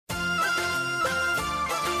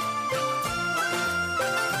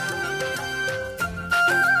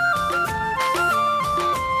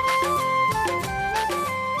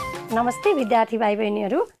नमस्ते विद्यार्थी भाइ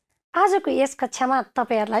बहिनीहरू, आजको यस कक्षामा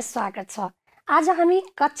तपाईहरुलाई स्वागत छ। आज हामी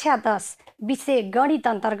कक्षा 10 विषय गणित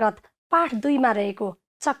अन्तर्गत पाठ 2 मा रहेको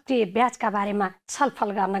चक्रीय ब्याजका बारेमा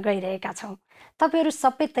छलफल गर्न गइरहेका छौं। तपाईहरु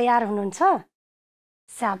सबै तयार हुनुहुन्छ?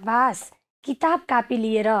 शाबास, किताब कापी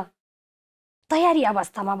लिएर तयारी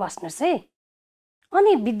अवस्थामा बस्नुस् है।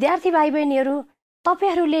 अनि विद्यार्थी भाइ बहिनीहरू,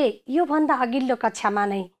 तपाईहरुले यो भन्दा अघिल्लो कक्षामा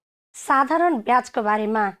नै साधारण ब्याजको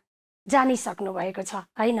बारेमा जानिसक्नु भएको छ,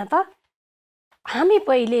 हैन त? हामी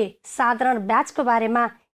पहिले साधारण ब्याजको बारेमा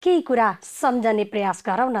केही कुरा सम्झने प्रयास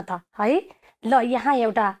गरौँ न त, है? ल यहाँ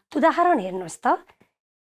एउटा उदाहरण हेर्नुस् त।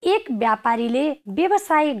 एक व्यापारीले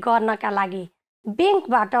व्यवसाय गर्नका लागि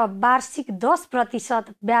बैंकबाट वार्षिक 10%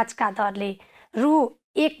 ब्याजका दरले रु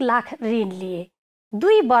 1 लाख ऋण लिए।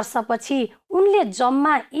 2 वर्षपछि उनले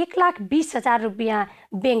जम्मा 1,20,000 रुपैयाँ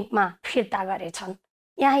बैंकमा फिर्ता गरेछन्।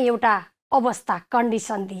 यहाँ एउटा अवस्था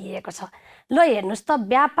कन्डिसन दिएको छ। ल हेर्नुस् त,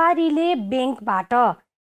 व्यापारीले बैंकबाट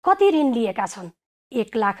कति ऋण लिएका छन्?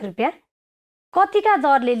 1 लाख रुपैयाँ। कतिका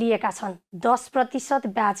दरले लिएका छन्? 10%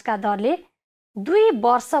 ब्याजका दरले। 2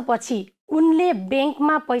 वर्षपछि उनले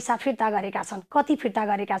बैंकमा पैसा फिर्ता गरेका छन्। कति फिर्ता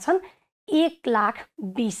गरेका छन्?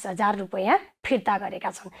 1,20,000 रुपैयाँ फिर्ता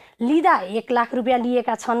गरेका छन्। लिँदा 1 लाख रुपैयाँ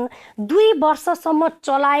लिएका छन्। 2 वर्षसम्म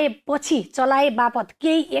चलाए बापत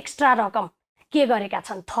केही एक्स्ट्रा रकम के गरेका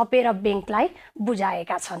छन्? थपेर बैंकलाई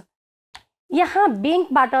बुझाएका छन्। यहाँ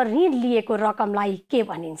बैंकबाट ऋण लिएको रकमलाई के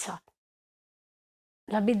भनिन्छ?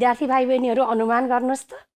 ल विद्यार्थी भाइ बहिनीहरू अनुमान गर्नुस्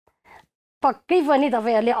त। पक्कै पनि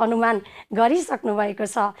तपाईहरुले अनुमान गरिसक्नु भएको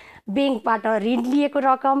छ। बैंकबाट ऋण लिएको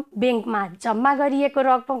रकम, बैंकमा जम्मा गरिएको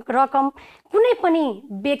रकम, कुनै पनि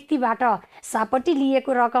व्यक्तिबाट सापटी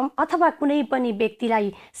लिएको रकम अथवा कुनै पनि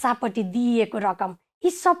व्यक्तिलाई सापटी दिएको रकम, यी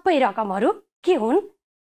सबै रकमहरू के हुन्?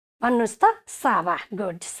 भन्नुस् त। सावा।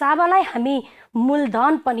 गुड। सावालाई हामी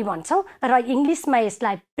मूलधन पनि भन्छौं र इंग्लिशमा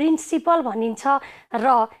यसलाई प्रिन्सिपल भनिन्छ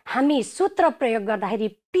र हामी सूत्र प्रयोग गर्दाखेरि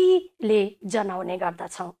पी ले जनाउने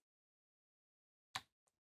गर्दछौं।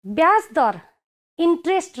 ब्याज दर,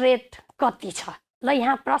 इन्ट्रेस्ट रेट कति छ? ल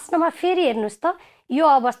यहाँ प्रश्नमा फेरि हेर्नुस् त। यो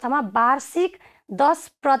अवस्थामा वार्षिक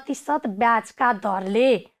 10% ब्याजका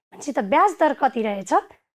दरले भन्छ त ब्याज दर कति रहेछ?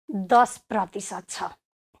 10% छ।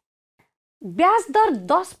 ब्याज दर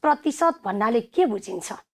 10% भन्नाले के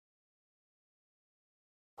बुझिन्छ?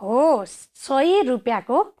 हो, 100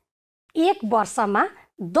 रुपैयाँको 1 वर्षमा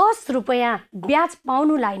 10 रुपैयाँ ब्याज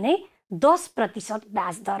पाउनुलाई नै 10%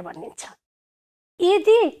 ब्याज दर भनिन्छ।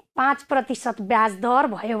 यदि 5% ब्याज दर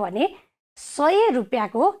भयो भने 100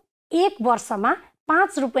 रुपैयाँको 1 वर्षमा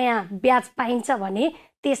 5 रुपैयाँ ब्याज पाइन्छ भने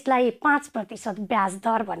त्यसलाई 5% ब्याज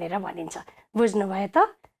दर भनेर भनिन्छ। बुझ्नुभयो त?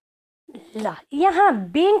 ल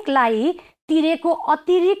यहाँ बैंकलाई तिरेको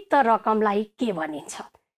अतिरिक्त रकमलाई के भनिन्छ?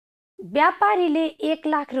 व्यापारीले 1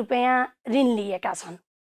 लाख रुपैयाँ ऋण लिएका छन्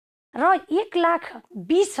र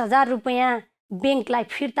 1,20,000 रुपैयाँ बैंकलाई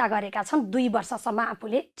फिर्ता गरेका छन् 2 वर्षसम्म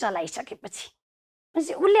आफूले चलाइसकेपछि।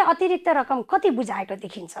 उसले अतिरिक्त रकम कति बुझाएको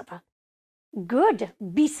देखिन्छ त? गुड,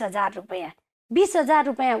 20,000 रुपैयाँ। 20,000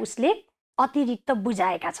 रुपैयाँ उसले अतिरिक्त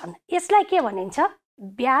बुझाएका छन्। यसलाई के भनिन्छ?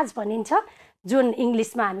 ब्याज भनिन्छ, जुन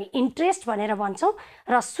इंग्लिशमा हामी इन्ट्रेस्ट भनेर भन्छौं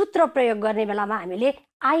र सूत्र प्रयोग गर्ने बेलामा हामीले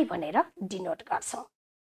आई भनेर डिनोट गर्छौं।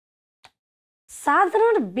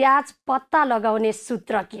 साधारण ब्याज पत्ता लगाउने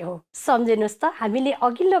सूत्र के हो? सम्झिनुस् त। हामीले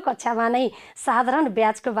अघिल्लो कक्षामा नै साधारण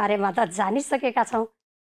ब्याजको बारेमा त जानिसकेका छौं।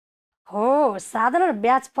 हो, साधारण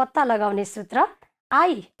ब्याज पत्ता लगाउने सूत्र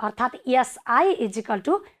आई अर्थात् SI =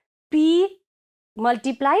 P ×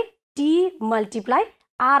 T ×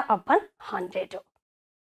 R/100 हो।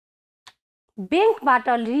 बैंकबाट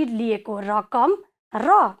ऋण लिएको रकम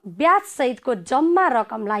र ब्याज सहितको जम्मा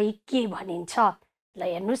रकमलाई के भनिन्छ? ल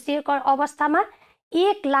हेर्नुस्, यो अवस्थामा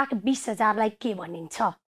 1,20,000 लाई के भनिन्छ?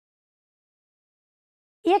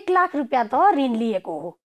 1 लाख रुपैयाँ त ऋण लिएको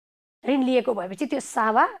हो। ऋण लिएको भएपछि त्यो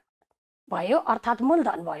सावा भयो अर्थात्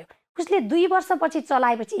मूलधन भयो। उसले 2 वर्षपछि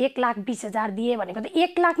चलाएपछि 1,20,000 दिए भनेको त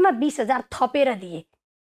 1 लाखमा 20,000 थपेर दिए।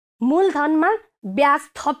 मूलधनमा ब्याज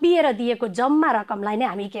थपिएर दिएको जम्मा रकमलाई नै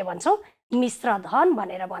हामी के भन्छौं? मिश्र धन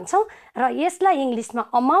भनेर भन्छौं र यसलाई इंग्लिशमा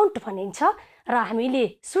अमाउन्ट भनिन्छ र हामीले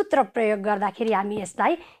सूत्र प्रयोग गर्दाखेरि हामी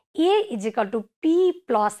यसलाई A = P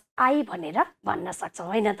 + I भनेर भन्न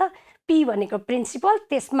सक्छौं, हैन त? P भनेको प्रिन्सिपल,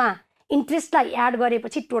 त्यसमा इन्ट्रेस्टलाई एड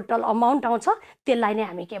गरेपछि टोटल अमाउन्ट आउँछ, त्यसलाई नै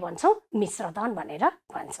हामी के भन्छौं? मिश्र धन भनेर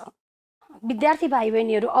भन्छौं। विद्यार्थी भाइ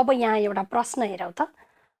बहिनीहरू, अब यहाँ एउटा प्रश्न हेरौँ त।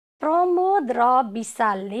 प्रमोद र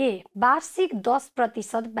विशालले वार्षिक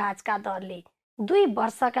 10% ब्याजका दरले 2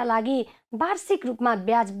 वर्षका लागि वार्षिक रूपमा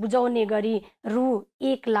ब्याज बुझाउने गरी रु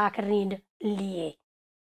 1 लाख ऋण लिए।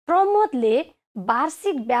 प्रमोदले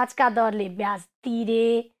वार्षिक ब्याजका दरले ब्याज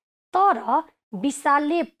तिरे तर 20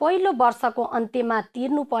 सालले पहिलो वर्षको अन्त्यमा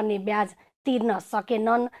तिर्नुपर्ने ब्याज तिर्न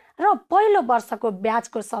सकेनन् र पहिलो वर्षको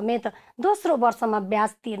ब्याजको समेत दोस्रो वर्षमा ब्याज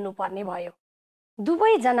तिर्नुपर्ने भयो।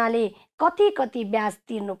 दुवैजनाले कति कति ब्याज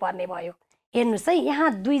तिर्नुपर्ने भयो। हेर्नुहोस् है, यहाँ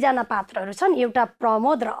दुईजना पात्रहरू छन्, एउटा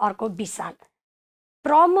प्रमोद र अर्को विशाल।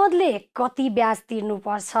 प्रमोदले कति ब्याज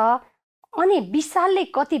तिर्नुपर्छ अनि विशालले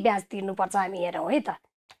कति ब्याज तिर्नुपर्छ हामी हेरौँ है त।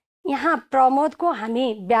 यहाँ प्रमोदको हामी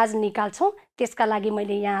ब्याज निकाल्छौँ, त्यसका लागि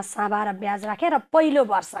मैले यहाँ साबा र ब्याज राखेँ र पहिलो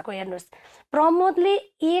वर्षको हेर्नुहोस्, प्रमोदले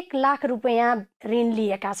 1 लाख रुपैयाँ ऋण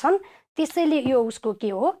लिएका छन्, त्यसैले यो उसको के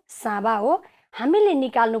हो, साबा हो। हामीले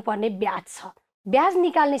निकाल्नुपर्ने ब्याज छ। ब्याज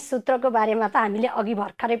निकाल्ने सूत्रको बारेमा त हामीले अघि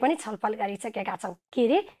भर्खरै पनि छलफल गरिसकेका छौँ। के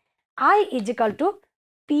रे, I equal to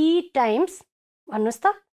P times, भन्नुहोस्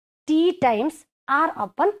त, T times R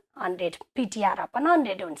upon 100, PTR upon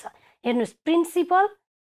 100 हुन्छ। हेर्नुहोस्, प्रिन्सिपल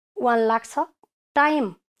 1 लाख छ, टाइम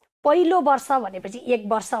पहिलो वर्ष भनेपछि 1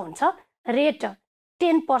 वर्ष हुन्छ, रेट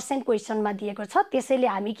 10% क्वेसनमा दिएको छ, त्यसैले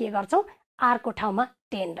हामी के गर्छौँ, R को ठाउँमा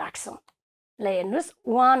 10 राख्छौँ। ल हेर्नुहोस्,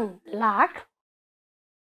 1 लाख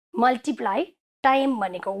मल्टिप्लाई टाइम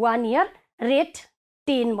भनेको 1 इयर, रेट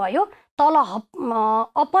 10 भयो, तल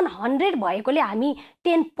अपन 100 भएकोले हामी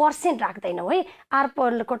 10% राख्दैनौँ है, R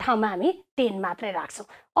को ठाउँमा हामी 10 मात्रै राख्छौँ।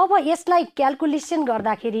 अब यसलाई क्याल्कुलेसन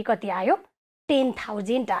गर्दाखेरि कति आयो,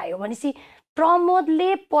 10,000 आयो। भनेपछि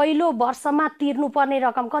प्रमोदले पहिलो वर्षमा तिर्नुपर्ने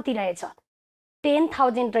रकम कति रहेछ,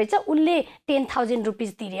 10,000 रहेछ, उसले 10,000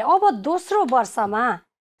 रुपिस तिरे। अब दोस्रो वर्षमा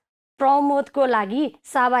प्रमोदको लागि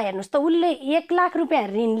साबा हेर्नुहोस् त, उसले 1 लाख रुपियाँ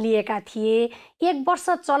ऋण लिएका थिए, 1 वर्ष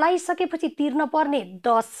चलाइसकेपछि तिर्न पर्ने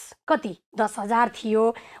 10,000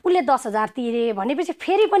 थियो, उसले 10,000 तिरे भनेपछि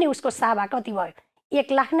फेरि पनि उसको साबा कति भयो,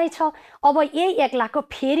 1 लाख नै छ। अब यही 1 लाखको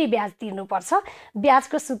फेरि ब्याज तिर्नुपर्छ।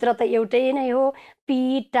 ब्याजको सूत्र त एउटै नै हो,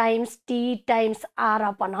 P times T times R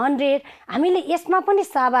upon 100। हामीले यसमा पनि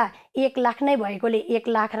साबा 1 लाख नै भएकोले 1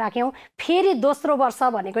 लाख राख्यौँ। फेरि दोस्रो वर्ष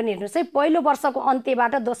भनेको नि हेर्नुहोस् है, पहिलो वर्षको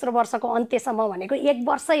अन्त्यबाट दोस्रो वर्षको अन्त्यसम्म भनेको 1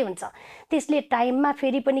 वर्षै हुन्छ, त्यसले टाइममा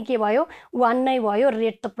फेरि पनि के भयो, 1 नै भयो।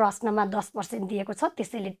 रेट त प्रश्नमा 10% दिएको छ,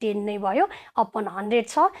 त्यसैले 10 नै भयो, अपन 100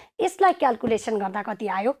 छ। यसलाई क्याल्कुलेसन गर्दा कति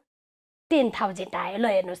आयो, 10,000 आयो। ल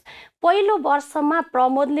हेर्नुहोस्, पहिलो वर्षमा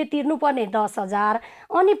प्रमोदले तिर्नुपर्ने 10,000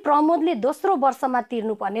 अनि प्रमोदले दोस्रो वर्षमा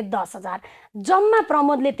तिर्नुपर्ने 10,000, जम्मा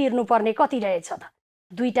प्रमोदले तिर्नुपर्ने कति रहेछ त,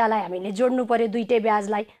 दुईटालाई हामीले जोड्नु पर्यो, दुईटै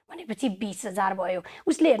ब्याजलाई, भनेपछि 20,000 भयो।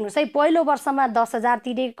 उसले हेर्नुहोस् है, पहिलो वर्षमा 10,000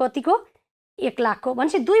 तिरे, कतिको, 1 लाखको,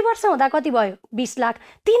 भनेपछि 2 वर्ष हुँदा कति भयो, 20 लाख।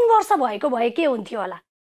 3 वर्ष भएको भए के हुन्थ्यो होला,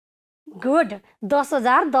 गुड,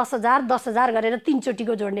 10,000 10,000 10,000 गरेर 3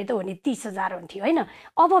 चोटिको जोड्ने त हो नि, 30,000 हुन्थ्यो होइन।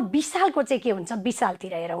 अब विशालको चाहिँ के हुन्छ,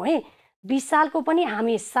 विशालतिर हेरौँ है। विशालको पनि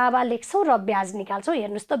हामी साबा लेख्छौँ र ब्याज निकाल्छौँ।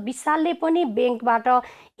 हेर्नुहोस् त, विशालले पनि ब्याङ्कबाट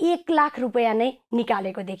 1 लाख रुपियाँ नै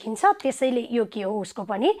निकालेको देखिन्छ, त्यसैले यो के हो, उसको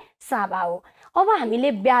पनि साबा हो। अब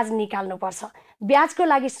हामीले ब्याज निकाल्नुपर्छ। ब्याजको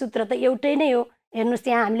लागि सूत्र त एउटै नै हो। हेर्नुहोस्,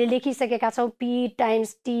 यहाँ हामीले लेखिसकेका छौँ, P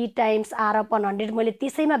times T times R upon 100, मैले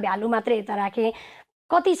त्यसैमा भ्यालु मात्रै यता राखेँ।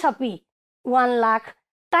 कति छ P, 1 लाख।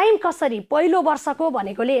 टाइम कसरी, पहिलो वर्षको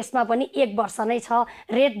भनेकोले यसमा पनि 1 वर्ष नै छ,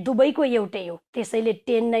 रेट दुवैको एउटै हो, त्यसैले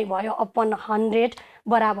 10 नै भयो, अपन 100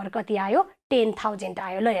 बराबर कति आयो, 10,000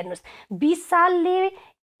 आयो। ल हेर्नुहोस्, विशालले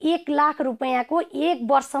 1 लाख रुपियाँको 1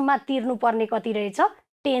 वर्षमा तिर्नुपर्ने कति रहेछ,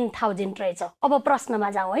 10,000 रहेछ। अब प्रश्नमा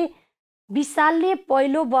जाउँ है। विशालले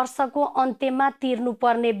पहिलो वर्षको अन्त्यमा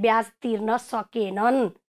तिर्नुपर्ने ब्याज तिर्न सकेनन्।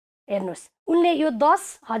 हेर्नुहोस्, उनले यो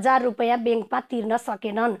 10,000 रुपियाँ ब्याङ्कमा तिर्न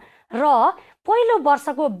सकेनन् र पहिलो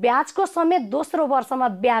वर्षको ब्याजको समेत दोस्रो वर्षमा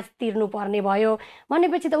ब्याज तिर्नुपर्ने भयो।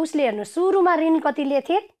 भनेपछि त उसले हेर्नुहोस्, सुरुमा ऋण कति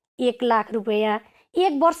लिएथे, 1 लाख रुपियाँ,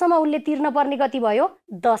 1 वर्षमा उसले तिर्न पर्ने कति भयो,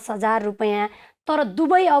 10,000 रुपियाँ। तर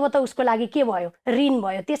दुवै अब त उसको लागि के भयो, ऋण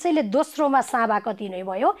भयो, त्यसैले दोस्रोमा साबा कति नै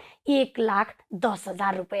भयो,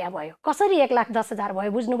 1,10,000 रुपियाँ भयो। कसरी 1,10,000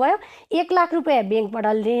 भयो बुझ्नुभयो, 1 लाख रुपियाँ ब्याङ्कबाट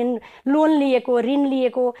लोन लिएको, ऋण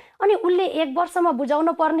लिएको, अनि उसले 1 वर्षमा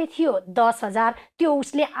बुझाउन पर्ने थियो 10,000, त्यो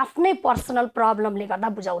उसले आफ्नै पर्सनल प्रब्लमले गर्दा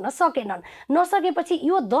बुझाउन सकेनन्। नसकेपछि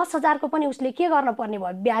यो 10,000 को पनि उसले के गर्न पर्ने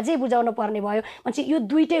भयो, ब्याजै बुझाउन पर्ने भयो। भनेपछि यो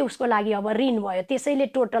दुईटै उसको लागि अब ऋण भयो, त्यसैले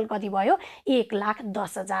टोटल कति भयो,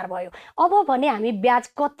 1,10,000 भयो। अब भने हामी ब्याज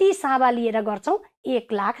कति साबा लिएर गर्छौँ,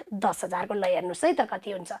 1,10,000 को। ल हेर्नुहोस् है त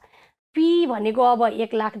कति हुन्छ, P भनेको अब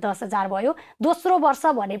 1,10,000 भयो। दोस्रो वर्ष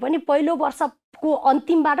भने पनि पहिलो वर्षको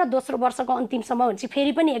अन्तिमबाट दोस्रो वर्षको अन्तिमसम्म हुन्छ,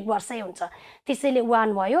 फेरि पनि 1 वर्षै हुन्छ, त्यसैले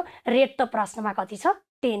 1 भयो। रेट त प्रश्नमा कति छ,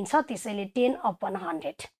 10 छ, त्यसैले 10 अपन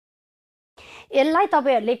 100। यसलाई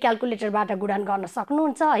तपाईँहरूले क्याल्कुलेटरबाट गुणन गर्न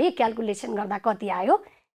सक्नुहुन्छ है। क्याल्कुलेसन गर्दा कति आयो,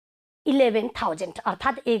 11,000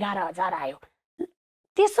 अर्थात् 11,000 आयो।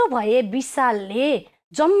 त्यसो भए विशालले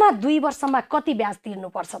जम्मा 2 वर्षमा कति ब्याज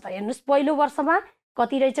तिर्नुपर्छ त, हेर्नुहोस्, पहिलो वर्षमा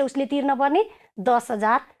कति रहेछ उसले तिर्न पर्ने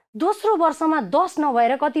 10,000। दोस्रो वर्षमा 10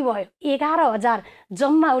 नभएर कति भयो 11,000,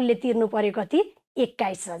 जम्मा उसले तिर्नु पर्यो कति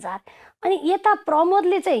 21,000। अनि यता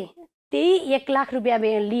प्रमोदले चाहिँ त्यही 1 लाख रुपियाँ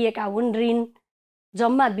लिएका हुन् ऋण,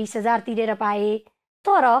 जम्मा 20,000 तिरेर पाए।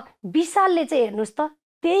 तर विशालले चाहिँ हेर्नुहोस् त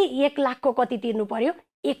त्यही 1 लाखको कति तिर्नु पर्यो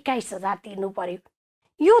 21,000 तिर्नु पर्यो।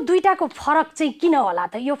 यो दुईटाको फरक चाहिँ किन होला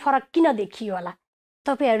त? यो फरक किन देखियो होला?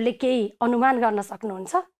 तपाईहरुले केही अनुमान गर्न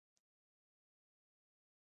सक्नुहुन्छ?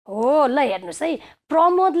 हो, ल हेर्नुहोस् है,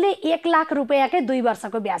 प्रमोदले 1 लाख रुपियाँकै 2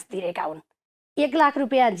 वर्षको ब्याज तिरेका हुन्। 1 लाख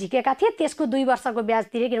रुपियाँ झिकेका थिए, त्यसको 2 वर्षको ब्याज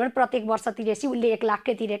तिरे, किनभने प्रत्येक वर्ष तिरेपछि उसले 1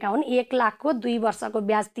 लाखकै तिरेका हुन्। 1 लाखको 2 वर्षको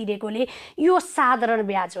ब्याज तिरेकोले यो साधारण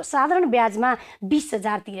ब्याज हो। साधारण ब्याजमा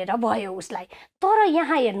 20,000 तिरेर भयो उसलाई। तर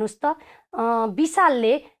यहाँ हेर्नुहोस् त,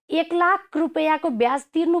 विशालले 1 लाख रुपियाँको ब्याज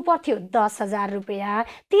तिर्नु पर्थ्यो, 10,000 रुपियाँ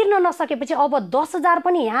तिर्न नसकेपछि अब 10,000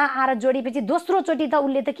 पनि यहाँ आएर जोडेपछि दोस्रो चोटि त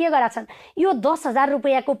उसले त के गराछन्, यो 10,000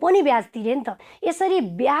 रुपियाँको पनि ब्याज तिरे नि त। यसरी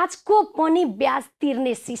ब्याजको पनि ब्याज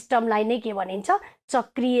तिर्ने सिस्टमलाई नै के भनिन्छ,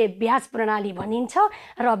 चक्रीय ब्याज प्रणाली भनिन्छ।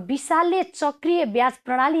 र विशालले चक्रीय ब्याज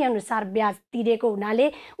प्रणाली अनुसार ब्याज तिरेको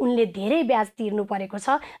हुनाले उनले धेरै ब्याज तिर्नु परेको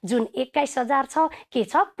छ, जुन 21,000 छ। के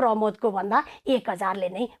छ, प्रमोदको भन्दा 1,000ले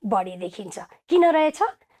नै बढी देखिन्छ। किन रहेछ?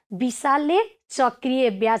 विशालले चक्रीय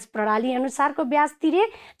ब्याज प्रणाली अनुसारको ब्याज तिरे।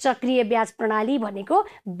 चक्रीय ब्याज प्रणाली भनेको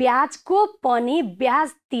ब्याजको पनि ब्याज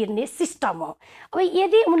तिर्ने सिस्टम हो। अब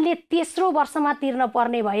यदि उनले तेस्रो वर्षमा तिर्न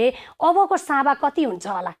पर्ने भए अबको साँबा कति हुन्छ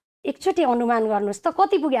होला? एकचोटि अनुमान गर्नुहोस् त,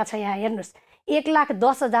 कति पुगेको छ यहाँ हेर्नुहोस्।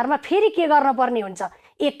 1,10,000मा फेरि के गर्न पर्ने हुन्छ,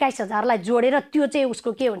 21,000लाई जोडेर त्यो चाहिँ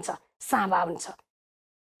उसको के हुन्छ, साँबा हुन्छ।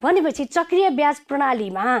 भनेपछि चक्रीय ब्याज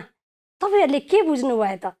प्रणालीमा तपाईहरुले के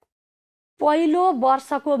बुझ्नुभयो त? पहिलो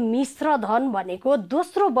वर्षको मिश्र धन भनेको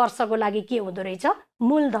दोस्रो वर्षको लागि के हुँदो रहेछ,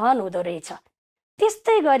 मूलधन हुँदो रहेछ।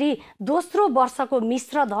 त्यस्तै गरी दोस्रो वर्षको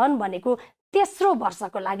मिश्र धन भनेको तेस्रो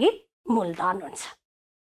वर्षको लागि मूलधन हुन्छ।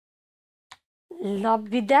 ल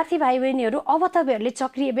विद्यार्थी भाइ बहिनीहरू, अब तपाईहरुले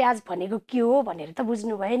चक्रीय ब्याज भनेको के हो भनेर त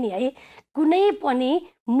बुझ्नुभयो नि है। कुनै पनि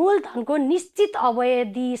मूलधनको निश्चित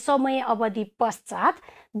अवधि समय अवधि पश्चात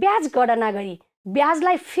ब्याज गणना गरी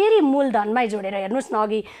ब्याजलाई फेरि मूलधनमै जोडेर, हेर्नुहोस् न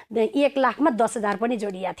अघि 1 लाखमा 10,000 पनि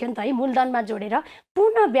जोडिया थियो नि त है, मूलधनमा जोडेर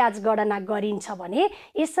पुनः ब्याज गणना गरिन्छ भने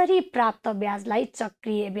यसरी प्राप्त ब्याजलाई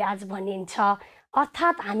चक्रीय ब्याज भनिन्छ।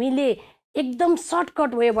 अर्थात् हामीले एकदम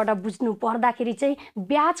सर्टकट वेबाट बुझ्नु पर्दाखेरि चाहिँ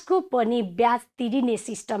ब्याजको पनि ब्याज तिरिने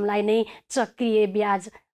सिस्टमलाई नै चक्रीय ब्याज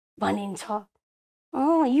भनिन्छ।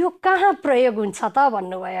 यो कहाँ प्रयोग हुन्छ त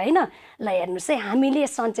भन्नुभयो हैन। ल हेर्नुहोस् है, हामीले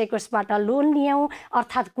सञ्चय कोषबाट लोन लियौँ,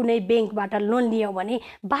 अर्थात् कुनै ब्याङ्कबाट लोन लियौँ भने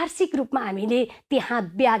वार्षिक रूपमा हामीले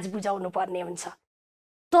त्यहाँ ब्याज बुझाउनु पर्ने हुन्छ।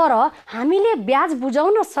 तर हामीले ब्याज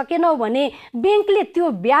बुझाउन सकेनौँ भने ब्याङ्कले त्यो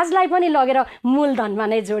ब्याजलाई पनि लगेर मूलधनमा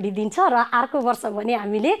नै जोडिदिन्छ र अर्को वर्ष भने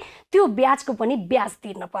हामीले त्यो ब्याजको पनि ब्याज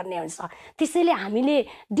तिर्न पर्ने हुन्छ। त्यसैले हामीले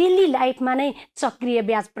डेली लाइफमा नै चक्रीय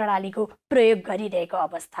ब्याज प्रणालीको प्रयोग गरिरहेको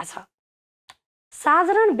अवस्था छ।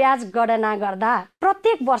 साधारण ब्याज गणना गर्दा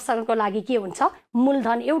प्रत्येक वर्षको लागि के हुन्छ,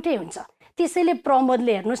 मूलधन एउटै हुन्छ। त्यसैले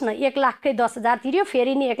प्रमोदले हेर्नुहोस् न 1 लाखकै 10,000 तिर्यो,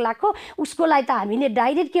 फेरि नि 1 लाखको, उसकोलाई त हामीले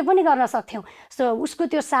डाइरेक्ट के पनि गर्न सक्थ्यौँ। उसको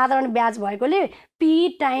त्यो साधारण ब्याज भएकोले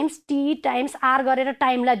P times T times R गरेर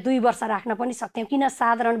टाइमलाई 2 वर्ष राख्न पनि सक्थ्यौँ, किन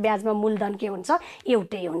साधारण ब्याजमा मूलधन के हुन्छ,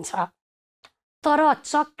 एउटै हुन्छ। तर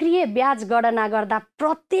चक्रीय ब्याज गणना गर्दा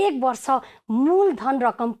प्रत्येक वर्ष मूलधन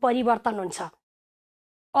रकम परिवर्तन हुन्छ।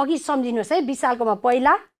 अघि सम्झिनुहोस् है, विशालकोमा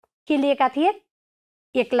पहिला के लिएका थिए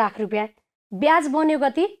 1 लाख रुपियाँ, ब्याज बन्यो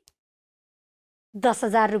कति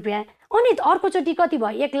 10,000 रुपियाँ, अनि अर्कोचोटि कति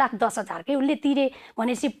भयो 1,10,000 कै उसले तिरे।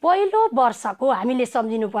 भनेपछि पहिलो वर्षको हामीले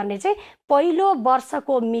सम्झिनु पर्ने चाहिँ पहिलो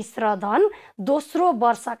वर्षको मिश्र धन दोस्रो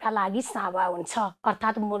वर्षका लागि साँबा हुन्छ,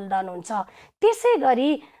 अर्थात् मूलधन हुन्छ। त्यसै गरी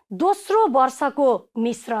दोस्रो वर्षको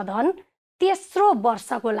मिश्र धन तेस्रो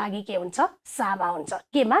वर्षको लागि के हुन्छ, साँबा हुन्छ।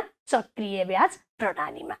 केमा, चक्रीय ब्याज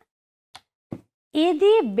प्रणालीमा।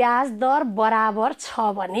 यदि ब्याज दर बराबर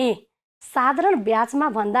छ भने साधारण ब्याजमा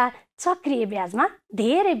भन्दा चक्रीय ब्याजमा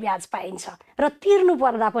धेरै ब्याज पाइन्छ र तिर्नु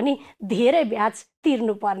पर्दा पनि धेरै ब्याज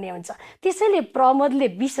तिर्नु पर्ने हुन्छ। त्यसैले प्रमोदले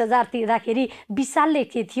 20,000 तिर्दाखेरि विशालले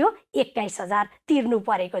के थियो 21,000 तिर्नु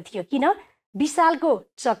परेको थियो। किन? विशालको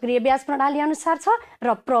चक्रीय ब्याज प्रणाली अनुसार छ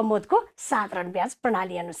र प्रमोदको साधारण ब्याज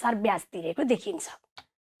प्रणाली अनुसार ब्याज तिरेको देखिन्छ।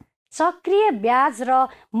 चक्रीय ब्याज र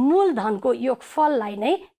मूलधनको योगफललाई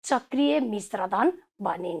नै चक्रीय मिश्रधन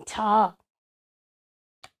भनिन्छ।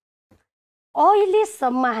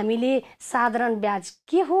 अहिलेसम्म हामीले साधारण ब्याज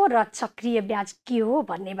के हो र चक्रीय ब्याज के हो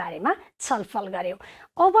भन्ने बारेमा छलफल गर्यौं।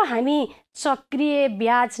 अब हामी चक्रीय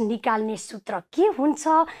ब्याज निकाल्ने सूत्र के हुन्छ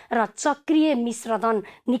र चक्रीय मिश्रधन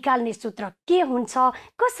निकाल्ने सूत्र के हुन्छ,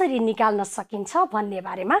 कसरी निकाल्न सकिन्छ भन्ने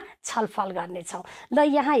बारेमा छलफल गर्नेछौँ। ल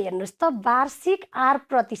यहाँ हेर्नुहोस् त, वार्षिक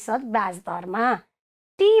 8% ब्याज दरमा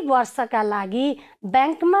टी वर्षका लागि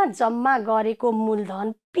ब्याङ्कमा जम्मा गरेको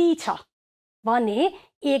मूलधन पी छ भने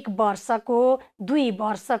 1 वर्षको, 2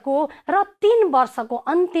 वर्षको र 3 वर्षको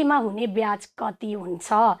अन्त्यमा हुने ब्याज कति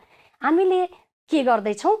हुन्छ? हामीले के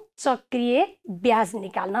गर्दैछौँ? चक्रीय ब्याज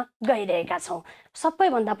निकाल्न गइरहेका छौँ।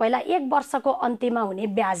 सबैभन्दा पहिला 1 वर्षको अन्त्यमा हुने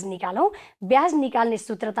ब्याज निकालौँ। ब्याज निकाल्ने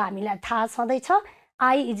सूत्र त हामीलाई थाहा छँदैछ,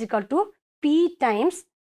 I = P टाइम्स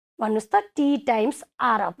भन्नुहोस् त T टाइम्स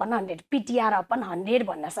R/100, PTR/100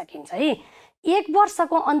 भन्न सकिन्छ है। 1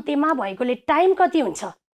 वर्षको अन्त्यमा भएकोले टाइम कति हुन्छ?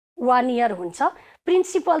 1 इयर हुन्छ।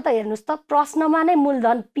 प्रिन्सिपल त हेर्नुहोस् त, प्रश्नमा नै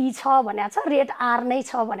मूलधन पी छ भनेको छ, रेट आर नै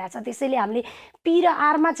छ भनेको छ, त्यसैले हामीले पी र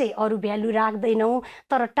आरमा चाहिँ अरू भ्यालु राख्दैनौँ,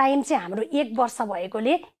 तर टाइम चाहिँ हाम्रो 1 वर्ष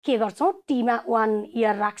भएकोले के गर्छौँ? टीमा 1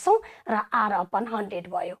 इयर राख्छौँ र R/100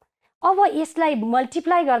 भयो। अब यसलाई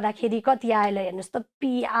मल्टिप्लाई गर्दाखेरि कति आयो हेर्नुहोस् त,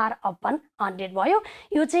 PR/100 भयो।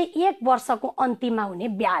 यो चाहिँ 1 वर्षको अन्त्यमा हुने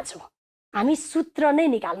ब्याज हो। हामी सूत्र नै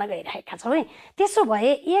निकाल्न गइरहेका छौँ है। त्यसो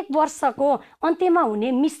भए 1 वर्षको अन्त्यमा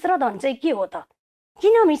हुने मिश्रधन चाहिँ के हो त?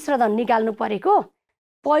 किन मिश्रधन निकाल्नु परेको?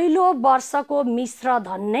 पहिलो वर्षको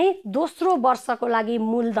मिश्रधन नै दोस्रो वर्षको लागि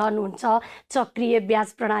मूलधन हुन्छ चक्रीय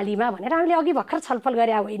ब्याज प्रणालीमा भनेर हामीले अघि भर्खर छलफल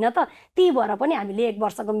गरे होइन त। त्यही भएर पनि हामीले 1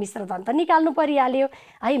 वर्षको मिश्रधन त निकाल्नु परिहाल्यो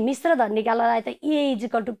है। मिश्रधन निकाल्नलाई त A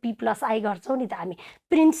 = P + I गर्छौँ नि त हामी।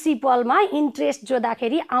 प्रिन्सिपलमा इन्ट्रेस्ट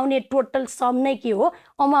जोड्दाखेरि आउने टोटल सम नै के हो?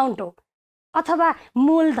 अमाउन्ट हो। अथवा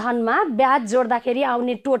मूलधनमा ब्याज जोड्दाखेरि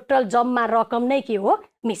आउने टोटल जम्मा रकम नै के हो?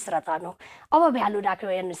 मिश्रधन हो। अब भ्यालु राख्यो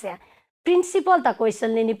हेर्नुहोस् यहाँ, प्रिन्सिपल त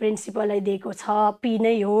क्वेसनले नि प्रिन्सिपलै दिएको छ, पी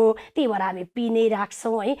नै हो, त्यही भएर हामी पी नै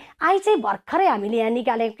राख्छौँ है। आई चाहिँ भर्खरै हामीले यहाँ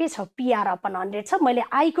निकालेको के छ? PR/100 छ। मैले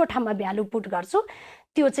आई को ठाउँमा भ्यालु पुट गर्छु,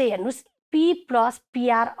 त्यो चाहिँ हेर्नुहोस् P +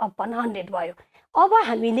 PR/100 भयो। अब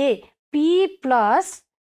हामीले P +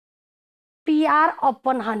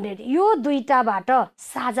 PR/100 यो दुईटाबाट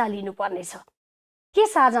साझा लिनुपर्नेछ। के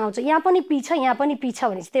साझा आउँछ? यहाँ पनि पी छ, यहाँ पनि पी छ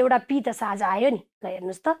भनेपछि त एउटा पी त साझा आयो नि। ल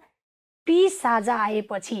हेर्नुहोस् त, पी साझा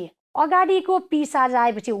आएपछि अगाडिको पी साझा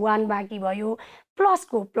आएपछि 1 बाँकी भयो,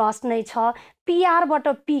 प्लसको प्लस नै छ, PR बाट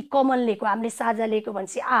पी कमन लिएको, हामीले साझा लिएको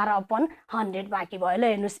भनेपछि R/100 बाँकी भयो। ल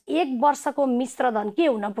हेर्नुहोस्, 1 वर्षको मिश्रधन के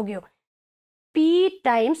हुन पुग्यो? P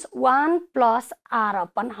टाइम्स 1 +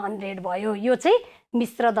 R/100 भयो। यो चाहिँ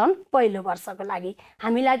मिश्रधन पहिलो वर्षको लागि।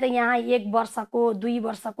 हामीलाई त यहाँ 1 वर्षको, 2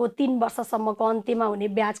 वर्षको, 3 वर्षसम्मको अन्त्यमा हुने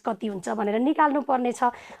ब्याज कति हुन्छ भनेर निकाल्नु पर्ने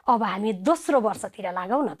छ। अब हामी दोस्रो वर्षतिर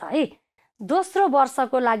लागौँ न त है। दोस्रो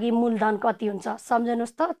वर्षको लागि मूलधन कति हुन्छ?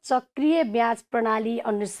 सम्झनुहोस् त, चक्रीय ब्याज प्रणाली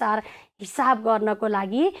अनुसार हिसाब गर्नको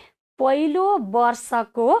लागि पहिलो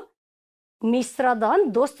वर्षको मिश्रधन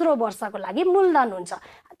दोस्रो वर्षको लागि मूलधन हुन्छ।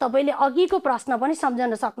 तपाईले अघिको प्रश्न पनि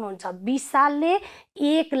सम्झन सक्नुहुन्छ। विशालले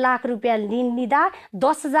 1 लाख रुपियाँ ऋण लिँदा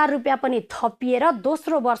 10,000 रुपियाँ पनि थपिएर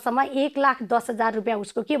दोस्रो वर्षमा 1,10,000 रुपियाँ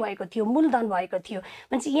उसको के भएको थियो? मूलधन भएको थियो।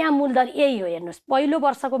 भनेपछि यहाँ मूलधन यही हो। हेर्नुहोस्, पहिलो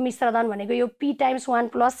वर्षको मिश्रधन भनेको यो P टाइम्स 1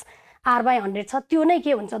 + R/100 छ, त्यो नै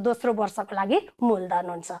के हुन्छ? दोस्रो वर्षको लागि मूलधन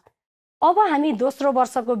हुन्छ। अब हामी दोस्रो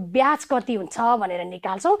वर्षको ब्याज कति हुन्छ भनेर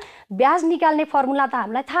निकाल्छौँ। ब्याज निकाल्ने फर्मुला त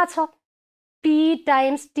हामीलाई थाहा छ, P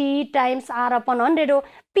times T times R/100 हो।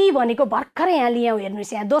 P भनेको भर्खरै यहाँ लियौँ,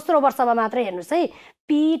 हेर्नुहोस् यहाँ दोस्रो वर्षमा मात्रै हेर्नुहोस् है।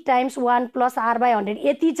 P टाइम्स 1 + R/100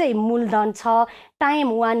 यति चाहिँ मूलधन छ, टाइम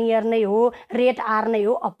 1 इयर नै हो, रेट R नै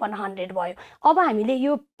हो, अपन 100 भयो। अब हामीले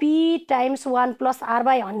यो P टाइम्स 1 +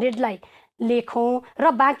 R/100 लाई लेखौँ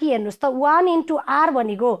र बाँकी हेर्नुहोस् त, 1 × R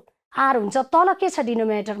भनेको R हुन्छ, तल के छ?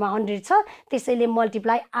 डिनोमिनेटरमा 100 छ, त्यसैले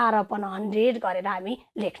मल्टिप्लाई R/100 गरेर हामी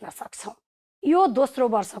लेख्न सक्छौँ। यो दोस्रो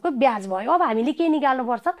वर्षको ब्याज भयो। अब हामीले के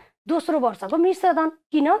निकाल्नुपर्छ? दोस्रो वर्षको मिश्रधन।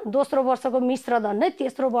 किन? दोस्रो वर्षको मिश्रधन नै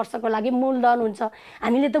तेस्रो वर्षको लागि मूलधन हुन्छ।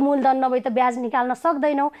 हामीले त मूलधन नभए त ब्याज निकाल्न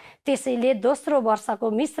सक्दैनौँ, त्यसैले दोस्रो वर्षको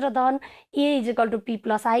मिश्रधन A = P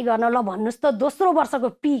 + I गर्न। ल भन्नुहोस् त, दोस्रो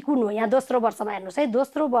वर्षको P कुन हो? यहाँ दोस्रो वर्षमा हेर्नुहोस् है,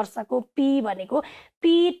 दोस्रो वर्षको P भनेको P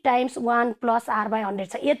टाइम्स 1 + R/100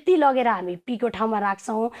 छ, यति लगेर हामी P को ठाउँमा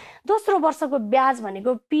राख्छौँ। दोस्रो वर्षको ब्याज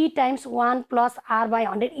भनेको P टाइम्स 1 +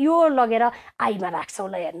 R/100 यो लगेर I मा राख्छौँ।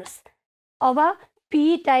 ल हेर्नुहोस्, अब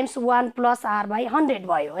P टाइम्स 1 + R/100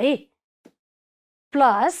 भयो है,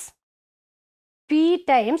 plus P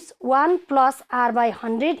times 1 +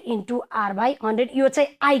 R/100 × R/100 यो चाहिँ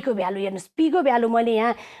I को भ्यालु। हेर्नुहोस्, P को भ्यालु मैले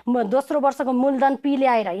यहाँ दोस्रो वर्षको मूलधन P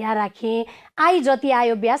ल्याएर यहाँ राखेँ, I जति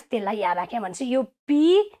आयो ब्याज त्यसलाई यहाँ राखेँ भनेपछि यो P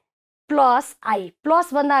प्लस आई,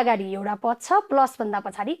 प्लस भन्दा अगाडि एउटा पद छ, प्लस भन्दा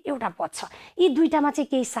पछाडि एउटा पद छ। यी दुईटामा चाहिँ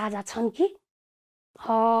केही साझा छन् कि?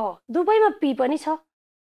 दुवैमा पी पनि छ,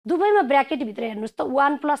 दुवैमा ब्र्याकेट भित्र हेर्नुस् त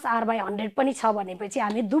 1 + r/100 पनि छ भनेपछि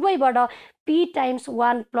हामी दुवैबाट p ×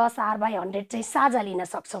 1 + r/100 चाहिँ साझा लिन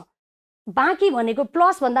सक्छौं। बाँकी भनेको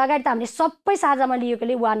प्लस भन्दा अगाडि त हामीले सबै साझामा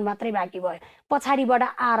लिएकोले 1 मात्रै बाँकी भयो, पछाडिबाट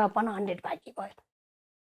r/100 बाँकी भयो।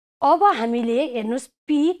 अब हामीले हेर्नुस् p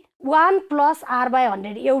 1 +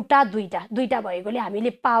 r/100 एउटा दुईटा भएकोले हामीले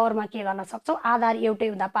पावरमा के गर्न सक्छौं? आधार एउटै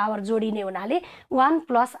हुँदा पावर जोडिने हुनाले 1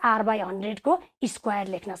 + r/100 को स्क्वायर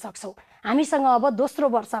लेख्न सक्छौं। हामीसँग अब दोस्रो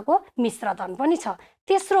वर्षको मिश्रधन पनि छ।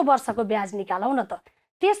 तेस्रो वर्षको ब्याज निकालौं न त।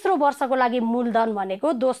 तेस्रो वर्षको लागि मूलधन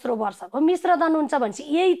भनेको दोस्रो वर्षको मिश्रधन हुन्छ भनेपछि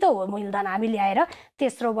यही त हो मूलधन। हामी ल्याएर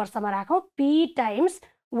तेस्रो वर्षमा राखौं p ×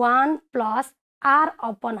 1 +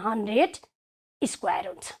 r/100 स्क्वायर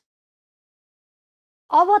हुन्छ।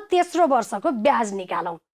 अब तेस्रो वर्षको ब्याज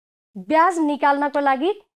निकालौं। ब्याज निकाल्नको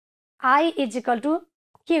लागि i =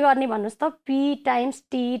 के गर्ने भन्नुस् त p ×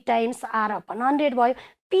 t × r/100 भयो।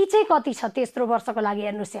 p चाहिँ कति छ तेस्रो वर्षको लागि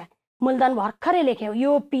हेर्नुस् यहाँ, मूलधन भर्खरै लेख्यौ,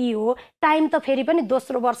 यो p हो। टाइम त फेरि पनि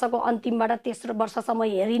दोस्रो वर्षको अन्तिमबाट तेस्रो वर्षसम्म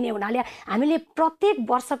हेरिने हुनाले हामीले प्रत्येक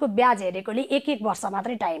वर्षको ब्याज हेरेकोले एक वर्ष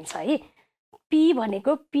मात्रै टाइम छ है। p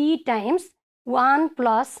भनेको p × 1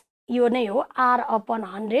 + यो नै हो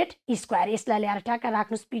r/100 स्क्वायर। यसलाई ल्याएर ठ्याक्क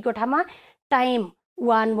राख्नुस् p को ठाउँमा। टाइम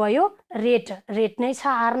 1 भयो, रेट नै छ,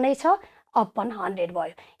 r नै छ, अपन 100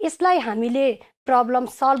 भयो। यसलाई हामीले प्रब्लम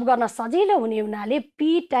सल्भ गर्न सजिलो हुने हुनाले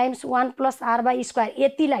p × 1 + r/2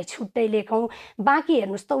 यतिलाई छुट्टै लेखौं। बाँकी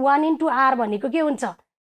हेर्नुस् त 1 × r भनेको के हुन्छ?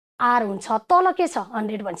 r हुन्छ। तल के छ?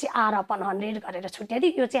 100 भनेपछि r/100 गरेर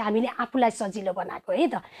छुट्याइदियो। यो चाहिँ हामीले आफूलाई सजिलो बनाएको है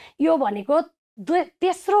त। यो भनेको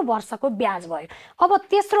तेस्रो वर्षको ब्याज भयो। अब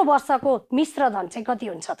तेस्रो वर्षको मिश्रधन चाहिँ कति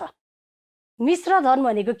हुन्छ त? मिश्रधन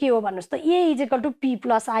भनेको के हो भन्नुस् त a = p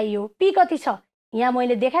 + i हो। p कति छ? यहाँ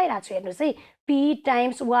मैले देखाइरहेको छु हेर्नुस् है, p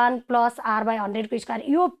 × 1 + r/100 को स्क्वायर।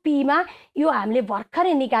 यो p मा यो हामीले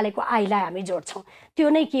भर्खरै निकालेको i लाई हामी जोड्छौं। त्यो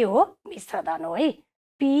नै के हो? मिश्रधन हो है।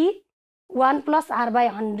 p 1 +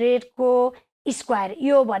 r/100 को स्क्वायर,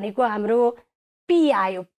 यो भनेको हाम्रो p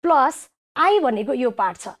आयो, प्लस i भनेको यो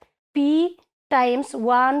पार्ट छ, p ×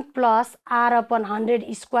 1 +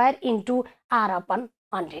 r/100 स्क्वायर ×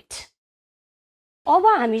 r/100। अब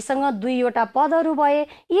हामीसँग दुईवटा पदहरू भए।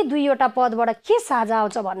 यी दुईवटा पदबाट के साझा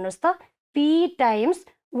आउँछ भन्नुस् त p ×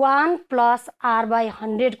 1 +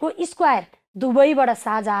 r/100 को स्क्वायर दुवैबाट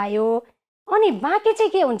साझा आयो। अनि बाँकी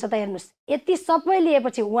चाहिँ के हुन्छ त हेर्नुस्, यति सबै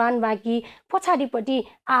लिएपछि 1 बाँकी, पछाडिपट्टि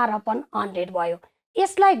r/100 भयो।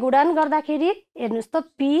 यसलाई गुणन गर्दाखेरि हेर्नुस् त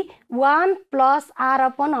p 1 +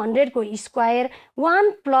 r/100 को स्क्वायर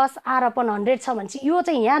 1 + r/100 छ भनेपछि यो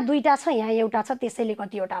चाहिँ यहाँ दुईटा छ, यहाँ एउटा छ, त्यसैले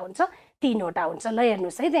कतिवटा हुन्छ? 3 वटा हुन्छ। ल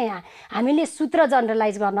हेर्नुस् है त, यहाँ हामीले सूत्र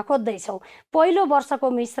जनरलाइज गर्न खोज्दैछौँ। पहिलो वर्षको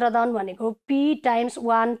मिश्रधन भनेको p ×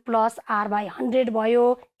 1 + r/100 भयो,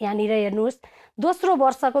 यहाँनिर हेर्नुस्। दोस्रो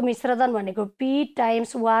वर्षको मिश्रधन भनेको p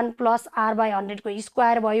 × 1 + r/100 को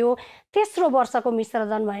स्क्वायर भयो। तेस्रो वर्षको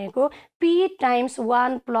मिश्रधन भनेको p ×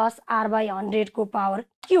 1 + r/100 को पावर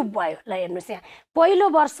क्युब भयो। ल हेर्नुस् यहाँ पहिलो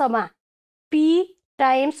वर्षमा p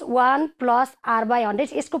 × 1 +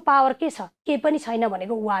 r/100 यसको पावर के छ? केही पनि छैन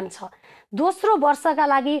भनेको 1 छ। दोस्रो वर्षका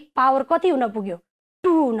लागि पावर कति हुन पुग्यो? 2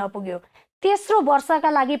 हुन पुग्यो। तेस्रो वर्षका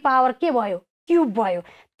लागि पावर के भयो? क्युब भयो।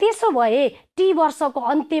 त्यसो भए टी वर्षको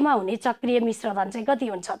अन्त्यमा हुने चक्रीय मिश्रधन चाहिँ कति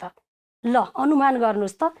हुन्छ त? ल अनुमान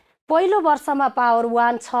गर्नुस् त। पहिलो वर्षमा पावर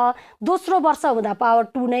 1 छ, दोस्रो वर्ष हुँदा पावर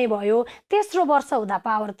 2 नै भयो, तेस्रो वर्ष हुँदा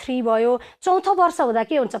पावर 3 भयो, चौथो वर्ष हुँदा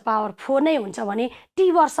के हुन्छ? पावर 4 नै हुन्छ भने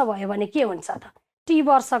टी वर्ष भयो भने के हुन्छ त? टी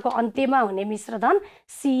वर्षको अन्त्यमा हुने मिश्रधन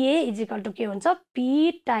CA = के हुन्छ? p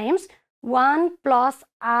 × 1 +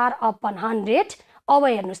 r/100। अब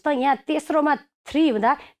हेर्नुस् त यहाँ तेस्रोमा 3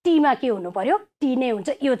 हुँदा टीमा के हुनु पर्यो? टी नै हुन्छ।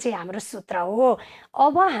 यो चाहिँ हाम्रो सूत्र हो।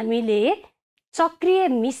 अब हामीले चक्रीय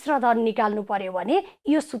मिश्रधन निकाल्नु पर्यो भने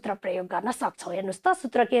यो सूत्र प्रयोग गर्न सक्छौं। हेर्नुस् त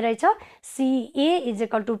सूत्र के रहेछ? CA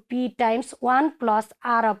 = p × 1 +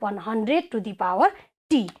 r/100 to the power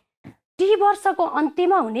t। T वर्षको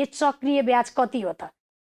अन्त्यमा हुने चक्रीय ब्याज कति हो त?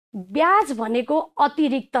 ब्याज भनेको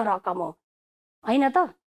अतिरिक्त रकम हो हैन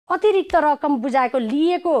त? अतिरिक्त रकम बुझाएको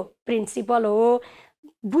लिएको प्रिन्सिपल हो।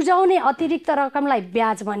 बुझाउने अतिरिक्त रकमलाई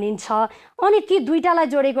ब्याज भनिन्छ। अनि ती दुईटालाई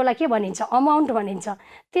जोडेकोलाई के भनिन्छ? अमाउन्ट भनिन्छ।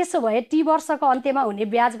 त्यसो भए टी वर्षको अन्त्यमा हुने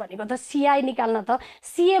ब्याज भनेको त CI निकाल्न त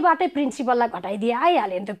CA बाटै प्रिन्सिपललाई घटाइदिए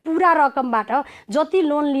आइहाल्यो नि त। पुरा रकमबाट जति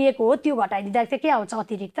लोन लिएको हो त्यो घटाइदिँदा के आउँछ?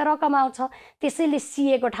 अतिरिक्त रकम आउँछ। त्यसैले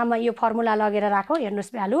CA को ठाउँमा यो फर्मुला लगेर राखौं।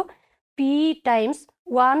 हेर्नुस् भ्यालु p ×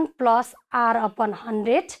 1 +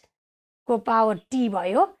 r/100 को पावर t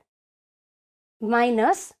भयो,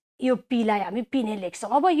 माइनस यो p लाई हामी p नै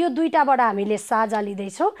लेख्छौँ। अब यो दुईटाबाट हामीले साझा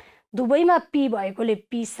लिँदैछौँ, दुवैमा p भएकोले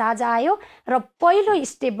p साझा आयो र पहिलो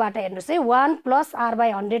स्टेपबाट हेर्नुहोस् है 1 +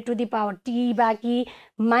 r/100 बाँकी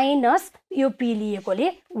माइनस यो p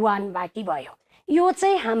लिएकोले 1 बाँकी भयो। यो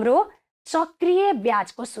चाहिँ हाम्रो चक्रीय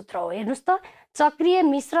ब्याजको सूत्र हो। हेर्नुहोस् त, चक्रीय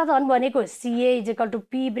मिश्रधन भनेको CA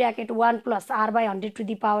 = P ब्र्याकेट 1 +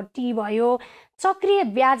 r/100 भयो। चक्रीय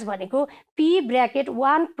ब्याज भनेको P ब्र्याकेट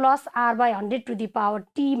 1 +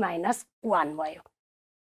 r/100 - 1 भयो।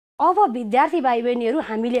 अब विद्यार्थी भाइ बहिनीहरू,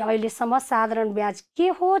 हामीले अहिलेसम्म साधारण ब्याज के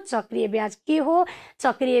हो, चक्रीय ब्याज के हो,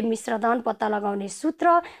 चक्रीय मिश्रधन पत्ता लगाउने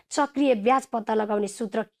सूत्र, चक्रीय ब्याज पत्ता लगाउने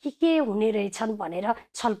सूत्र के हुने रहेछन् भनेर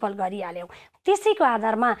छलफल गरिहाल्यौँ। त्यसैको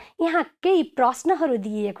आधारमा यहाँ केही प्रश्नहरू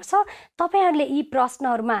दिइएको छ। तपाईहरूले यी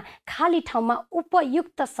प्रश्नहरूमा खाली ठाउँमा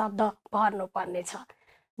उपयुक्त शब्द भर्नुपर्नेछ।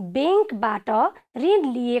 ब्याङ्कबाट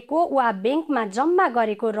ऋण लिएको वा ब्याङ्कमा जम्मा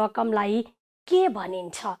गरेको रकमलाई के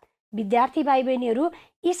भनिन्छ? विद्यार्थी भाइ बहिनीहरू,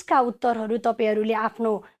 यसका उत्तरहरू तपाईहरूले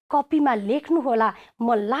आफ्नो कपीमा लेख्नुहोला।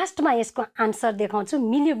 म लास्टमा यसको आन्सर देखाउँछु,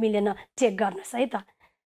 मिल्यो मिलेन चेक गर्नुहोस् है त।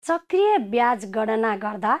 चक्रीय ब्याज गणना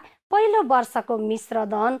गर्दा पहिलो वर्षको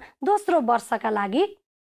मिश्रधन दोस्रो वर्षका लागि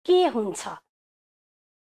के हुन्छ?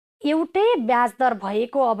 एउटै ब्याज दर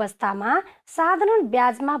भएको अवस्थामा साधारण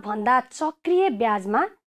ब्याजमा भन्दा चक्रीय ब्याजमा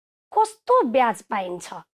कस्तो ब्याज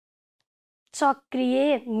पाइन्छ?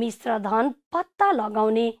 चक्रीय मिश्रधन पत्ता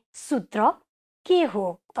लगाउने सूत्र के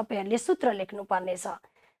हो? तपाईहरूले सूत्र लेख्नुपर्नेछ।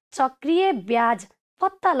 चक्रीय ब्याज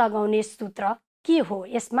पत्ता लगाउने सूत्र के हो?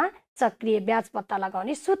 यसमा चक्रीय ब्याज पत्ता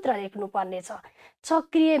लगाउने सूत्र लेख्नुपर्नेछ।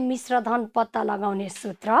 चक्रीय मिश्रधन पत्ता लगाउने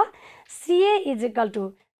सूत्र CA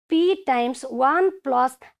 = P × 1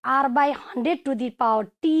 +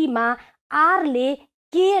 r/100 मा r ले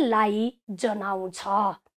के लाई जनाउँछ?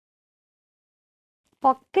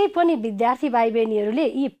 पक्कै पनि विद्यार्थी भाइ बहिनीहरूले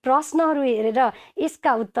यी प्रश्नहरू हेरेर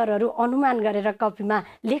यसका उत्तरहरू अनुमान गरेर कपीमा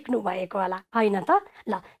लेख्नु भएको होला, होइन त?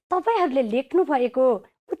 ल, तपाईहरूले लेख्नु भएको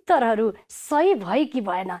उत्तरहरू सही भयो कि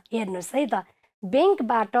भएन हेर्नुहोस् है त।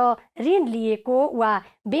 ब्याङ्कबाट ऋण लिएको वा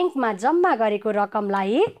ब्याङ्कमा जम्मा गरेको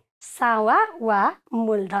रकमलाई सावा वा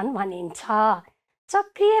मूलधन भनिन्छ।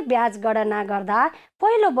 चक्रीय ब्याज गणना गर्दा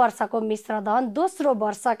पहिलो वर्षको मिश्रधन दोस्रो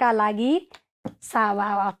वर्षका लागि सावा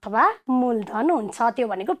अथवा मूलधन हुन्छ, त्यो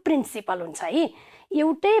भनेको प्रिन्सिपल हुन्छ है।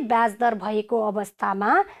 एउटै ब्याज दर भएको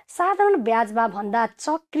अवस्थामा साधारण ब्याजमा भन्दा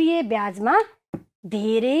चक्रीय ब्याजमा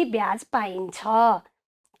धेरै ब्याज पाइन्छ।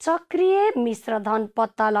 चक्रीय मिश्रधन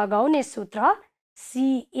पत्ता लगाउने सूत्र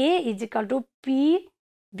CA = P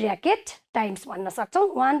ब्र्याकेट टाइम्स भन्न सक्छौँ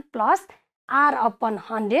 1 +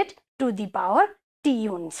 r/100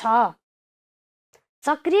 हुन्छ।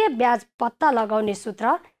 चक्रीय ब्याज पत्ता लगाउने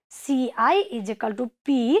सूत्र CI =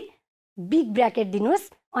 P बिग ब्र्याकेट दिनुहोस्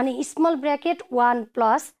अनि स्मल ब्र्याकेट 1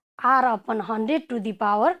 +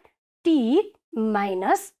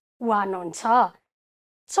 r/100 - 1 हुन्छ।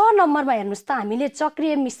 6 नम्बरमा हेर्नुहोस् त, हामीले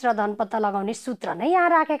चक्रीय मिश्रधन पत्ता लगाउने सूत्र नै यहाँ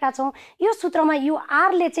राखेका छौँ। यो सूत्रमा यो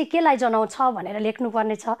r ले चाहिँ केलाई जनाउँछ भनेर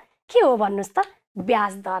लेख्नुपर्ने छ। के हो भन्नुहोस् त?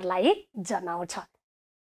 ब्याज दरलाई जनाउँछ।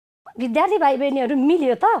 विद्यार्थी भाइ बहिनीहरू,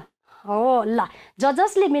 मिल्यो त? हो, ल,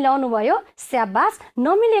 जसले मिलाउनु भयो स्याबास,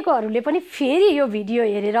 नमिलेकोहरूले पनि फेरि यो भिडियो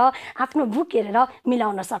हेरेर आफ्नो बुक हेरेर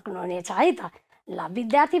मिलाउन सक्नुहुनेछ है त। ल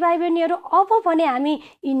विद्यार्थी भाइ बहिनीहरू, अब भने हामी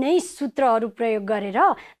यिनै सूत्रहरू प्रयोग गरेर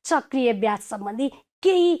चक्रीय ब्याज सम्बन्धी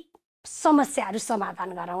केही समस्याहरू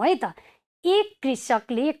समाधान गरौँ है त। एक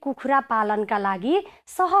कृषकले कुखुरा पालनका लागि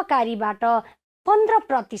सहकारीबाट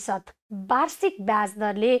 15% वार्षिक ब्याज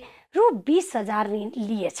दरले रु 20,000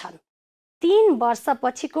 लिएछन्। 3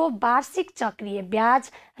 वर्षपछिको वार्षिक चक्रीय ब्याज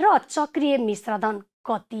र चक्रीय मिश्रधन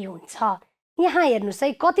कति हुन्छ? यहाँ हेर्नुहोस्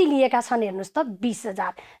है, कति लिएका छन् हेर्नुहोस् त,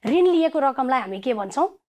 20,000। ऋण लिएको रकमलाई हामी के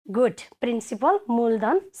भन्छौँ? गुड, प्रिन्सिपल,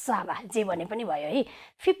 मूलधन, सावा, जे भने पनि भयो है।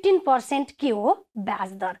 15% के हो?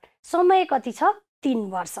 ब्याज दर। समय कति छ? 3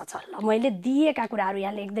 वर्ष छ। ल, मैले दिएका कुराहरू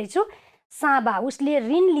यहाँ लेख्दैछु। सावा, उसले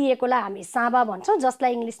ऋण लिएकोलाई हामी सावा भन्छौँ,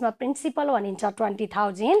 जसलाई इङ्ग्लिसमा प्रिन्सिपल भनिन्छ,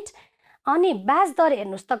 20,000। अनि ब्याज दर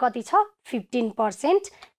हेर्नुहोस् त कति छ? 15%।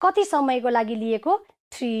 कति समयको लागि लिएको?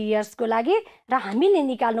 3 इयर्सको लागि। र हामीले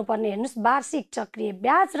निकाल्नु पर्ने हेर्नुहोस्, वार्षिक चक्रीय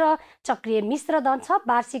ब्याज र चक्रीय मिश्रधन छ।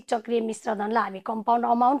 वार्षिक चक्रीय मिश्रधनलाई हामी कम्पाउन्ड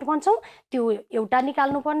अमाउन्ट भन्छौँ, त्यो एउटा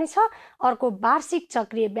निकाल्नु पर्ने छ। अर्को वार्षिक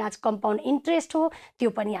चक्रीय ब्याज कम्पाउन्ड इन्ट्रेस्ट हो, त्यो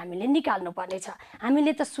पनि हामीले निकाल्नु पर्ने छ।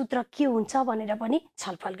 हामीले त सूत्र के हुन्छ भनेर पनि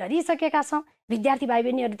छलफल गरिसकेका छौँ। विद्यार्थी भाइ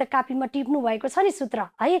बहिनीहरू त कापीमा टिप्नु भएको छ नि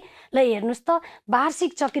सूत्र है। ल हेर्नुहोस् त,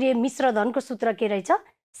 वार्षिक चक्रीय मिश्रधनको सूत्र के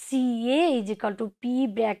रहेछ? CA = P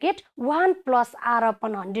ब्र्याकेट 1 +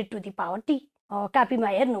 r/100 कापीमा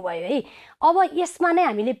हेर्नुभयो है। अब यसमा नै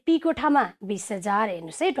हामीले P को ठाउँमा 20,000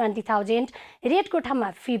 हेर्नुहोस् है, 20,000, रेटको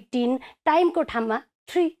ठाउँमा 15, टाइमको ठाउँमा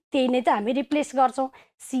 3 त्यही नै त हामी रिप्लेस गर्छौं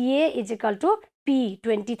CA = P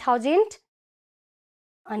 20,000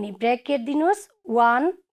 अनि ब्र्याकेट दिनुस्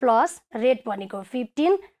 1 प्लस रेट भनेको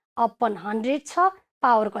 15 अपन 100 छ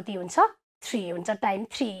पावर कति हुन्छ 3 हुन्छ टाइम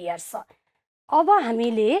 3 इयर्स छ अब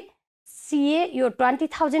हामीले CA यो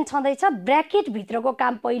 20,000 छँदैछ ब्र्याकेट भित्रको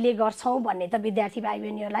काम पहिले गर्छौं भन्ने त विद्यार्थी भाइ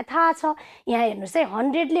बहिनीहरुलाई थाहा छ यहाँ हेर्नुस् है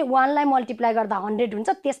 100 ले 1 लाई मल्टिप्लाई गर्दा 100 हुन्छ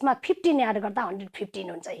त्यसमा 15 एड गर्दा 115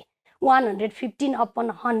 हुन्छ 115 अपन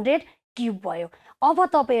 100 क्यूब भयो अब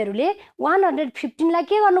तपाईहरुले 115 लाई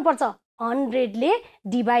के गर्नुपर्छ 100 ले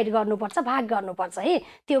डिवाइड गर्नुपर्छ भाग गर्नुपर्छ है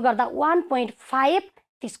त्यो गर्दा 1.5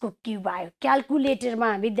 त्यसको क्यूब आयो क्याल्कुलेटरमा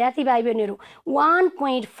विद्यार्थी भाइ बहिनीहरु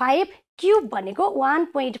 1.5 क्यूब भनेको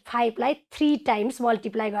 1.5 लाई 3 टाइम्स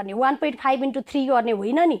मल्टिप्लाई गर्ने 1.5 into 3 गर्ने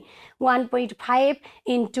होइन नि 1.5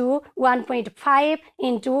 into 1.5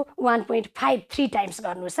 into 1.5 3 टाइम्स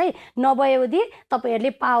गर्नुस् है नभएदेखि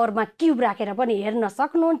तपाईहरुले पावरमा क्यूब राखेर पनि हेर्न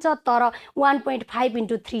सक्नुहुन्छ तर 1.5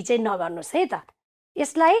 into 3 चाहिँ नगर्नुस् है त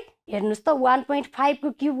यसलाई हेर्नुस् त 1.5 को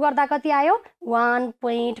क्यूब गर्दा कति आयो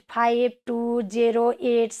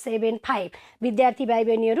 1.520875 विद्यार्थी भाइ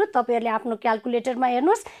बहिनीहरु तपाईहरुले आफ्नो क्याल्कुलेटरमा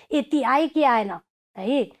हेर्नुस् यति आयो कि आएन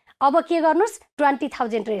है अब के गर्नुस्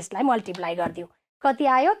 20,000 र यसलाई मल्टिप्लाई गर्दियौ कति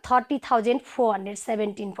आयो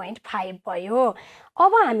 30,417.5 भयो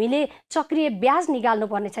अब हामीले चक्रीय ब्याज निकाल्नु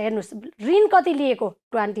पर्ने छ हेर्नुस् ऋण कति लिएको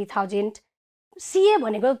 20,000 CA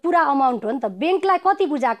भनेको पुरा अमाउन्ट हो नि त बैंकलाई कति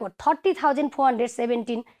बुझाको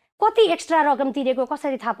 30,417 कति एक्स्ट्रा रकम तिरेको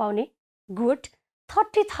कसरी थाहा पाउने गुड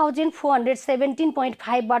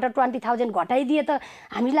 30,417.5 बाट 20,000 घटाइदिए त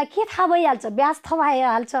हामीलाई के थाहा भइहाल्छ ब्याज थाहा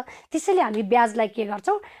भइहाल्छ त्यसैले हामी ब्याजलाई के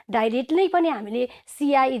गर्छौं डाइरेक्टली पनि हामीले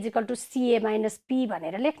CI = CA - P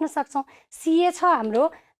भनेर लेख्न सक्छौं CA छ हाम्रो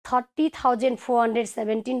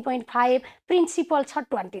 30,417.5 प्रिन्सिपल छ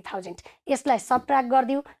 20,000 यसलाई सबट्र्याक्ट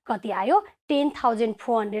गर्दियौ कति आयो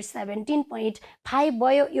 10,417.5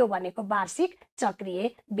 भयो यो भनेको वार्षिक चक्रीय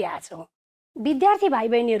ब्याज हो विद्यार्थी भाइ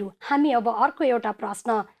बहिनीहरु हामी अब अर्को एउटा प्रश्न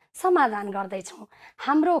समाधान गर्दै छौं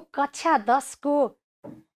हाम्रो कक्षा 10 को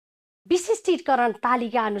विशिष्टीकरण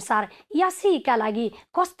तालिका अनुसार यासीका लागि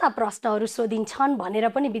कस्ता प्रश्नहरु सोधिन्छन् भनेर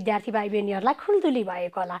पनि विद्यार्थी भाइ बहिनीहरुलाई खुल्दुली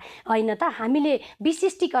भएको होला हैन त हामीले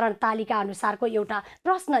विशिष्टीकरण तालिका अनुसारको एउटा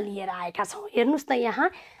प्रश्न लिएर आएका छौं हेर्नुस् त यहाँ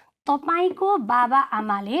तपाईको बाबा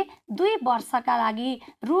आमाले 2 वर्षका लागि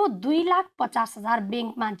रु 2,50,000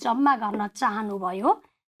 बैंकमा जम्मा गर्न चाहनुभयो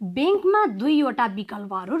बैंकमा दुईवटा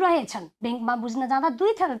विकल्पहरु रहेछन् बैंकमा बुझ्न जाँदा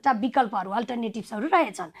दुईवटा विकल्पहरु अल्टरनेटिभ्सहरु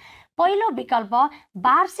रहेछन् पहिलो विकल्प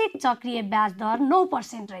वार्षिक चक्रीय ब्याज दर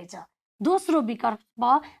 9% रहेछ दोस्रो विकल्प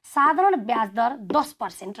साधारण ब्याज दर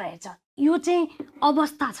 10% रहेछ यो चाहिँ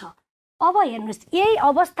अवस्था छ अब हेर्नुस् यही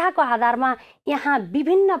अवस्थाको आधारमा यहाँ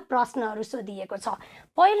विभिन्न प्रश्नहरु सोधिएको छ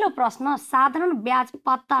पहिलो प्रश्न साधारण ब्याज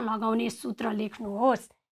पत्ता लगाउने सूत्र लेख्नुहोस्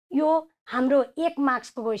यो हाम्रो 1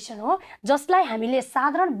 मार्क्सको क्वेशन हो जसलाई हामीले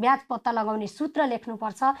साधारण ब्याज पत्ता लगाउने सूत्र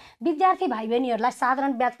लेख्नुपर्छ विद्यार्थी भाइ बहिनीहरुलाई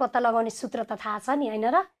साधारण ब्याज पत्ता लगाउने सूत्र त थाहा छ नि हैन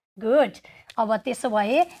र गुड अब त्यसो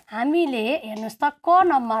भए हामीले हेर्नुस् त क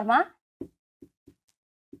नम्बरमा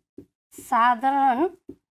साधारण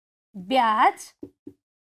ब्याज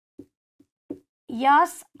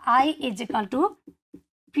SI =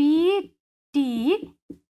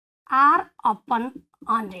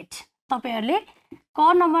 PTR/100 तपाईहरुले क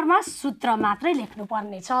नम्बरमा सूत्र मात्रै लेख्नु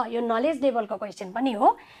पर्ने छ यो नलेज लेभलको क्वेशन पनि हो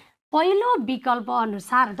पहिलो विकल्प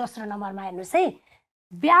अनुसार दोस्रो नम्बरमा हेर्नुस् है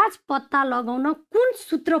ब्याज पत्ता लगाउन कुन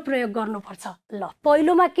सूत्र प्रयोग गर्नुपर्छ ल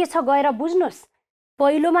पहिलोमा के छ गएर बुझ्नुस्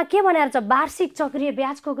पहिलोमा के भनेर छ वार्षिक चक्रीय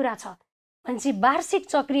ब्याजको कुरा छ भनेपछि वार्षिक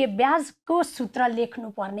चक्रीय ब्याजको सूत्र लेख्नु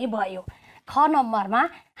पर्ने भयो ख नम्बरमा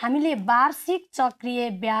हामीले वार्षिक चक्रीय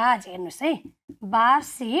ब्याज हेर्नुस् है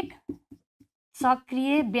वार्षिक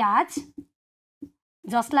चक्रीय ब्याज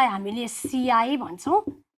जसलाई हामीले CI भन्छौं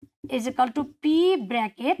 = P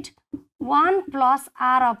bracket 1 +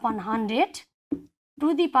 R/100 to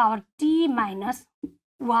the power T -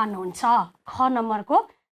 1 हुन्छ ख नम्बरको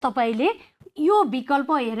तपाईले यो विकल्प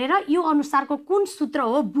हेरेर यो अनुसारको कुन सूत्र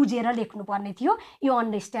हो बुझेर लेख्नु पर्ने थियो यो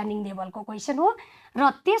अन्डरस्ट्यान्डिङ लेभलको क्वेशन हो र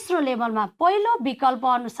तेस्रो लेभलमा पहिलो विकल्प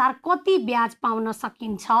अनुसार कति ब्याज पाउन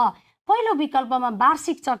सकिन्छ पहिलो विकल्पमा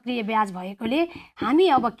वार्षिक चक्रीय ब्याज भएकोले हामी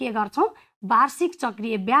अब के गर्छौं वार्षिक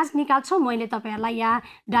चक्रीय ब्याज निकाल्छौं मैले तपाईहरुलाई यहाँ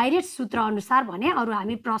डाइरेक्ट सूत्र अनुसार भने अरु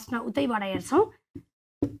हामी प्रश्न उतैबाट हेर्छौं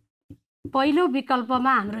पहिलो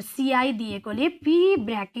विकल्पमा हाम्रो CI दिएकोले P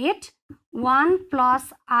bracket 1 +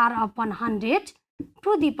 R/100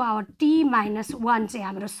 to the power T - 1 चाहिँ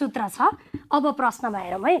हाम्रो सूत्र छ अब प्रश्नमा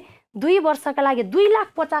हेरौं है 2 वर्षका लागि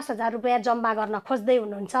 2,50,000 रुपैयाँ जम्मा गर्न खोज्दै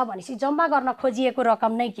हुनुहुन्छ भनेसी जम्मा गर्न खोजिएको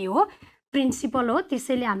रकम नै के हो प्रिन्सिपल हो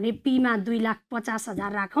त्यसैले हामीले P मा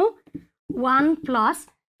 2,50,000 राखौं 1 प्लस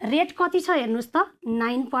रेट कति छ हेर्नुस् त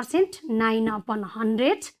 9%,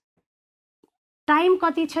 9/100 टाइम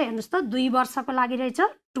कति छ हेर्नुस् त 2 वर्षको लागि रहेछ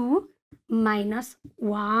 2 माइनस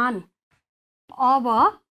 1। अब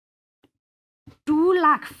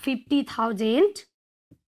 2,50,000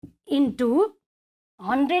 इन्टु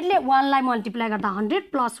 100 ले 1 लाई मल्टिप्लाई गर्दा 100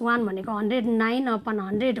 प्लस 1 भनेको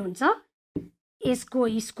 109/100 हुन्छ। यसको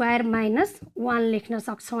स्क्वायर माइनस 1 लेख्न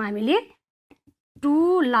सक्छौँ हामीले।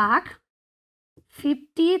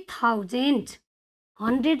 2,50,000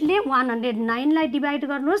 100 ले 109 लाई डिभाइड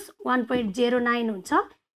गर्नुस् 1.09 हुन्छ।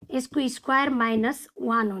 यसको स्क्वायर माइनस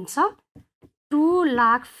 1 हुन्छ।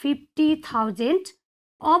 2,50,000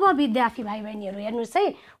 अब विद्यार्थी भाइ बहिनीहरू हेर्नुस्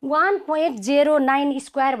है 1.09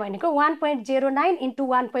 स्क्वायर भनेको 1.09 इन्टु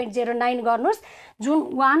 1.09 गर्नुस् जुन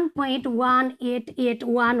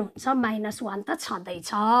 1.1881 हुन्छ माइनस 1 त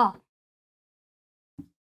छँदैछ।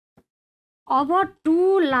 अब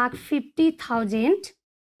 2,50,000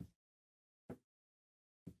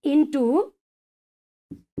 इन्टु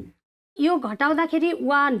यो घटाउँदाखेरि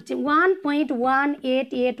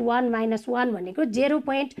 1.1881 माइनस 1 भनेको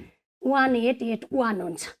 0.1881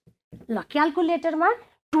 हुन्छ। ल क्याल्कुलेटरमा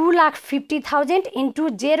 2,50,000 इन्टु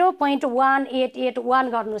 0.1881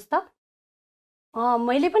 गर्नुस् त।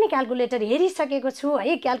 मैले पनि क्याल्कुलेटर हेरिसकेको छु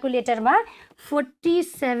है। क्याल्कुलेटरमा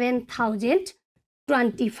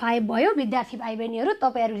 47,025 भयो। विद्यार्थी भाइ बहिनीहरू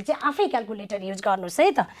तपाईहरुले चाहिँ आफै क्याल्कुलेटर युज गर्नुस्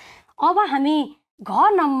है त। अब हामी घ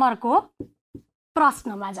नम्बरको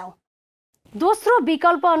प्रश्नमा जाउँ। दोस्रो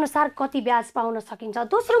विकल्प अनुसार कति ब्याज पाउन सकिन्छ?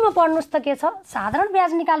 दोस्रोमा पढ्नुस् त के छ? साधारण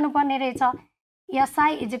ब्याज निकाल्नु पर्ने रहेछ।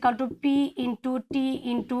 SI = P × T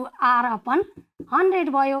 × R/100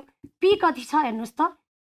 भयो। P कति छ हेर्नुस् त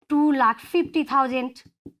 2,50,000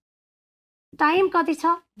 टाइम कति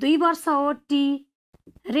छ 2 वर्ष हो। T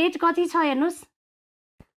रेट कति छ हेर्नुस्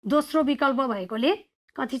दोस्रो विकल्प भएकोले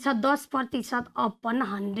कति छ 10% अपन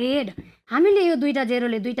 100। हामीले यो दुईटा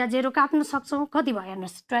जेरोले दुईटा जेरो काट्न सक्छौं। कति भयो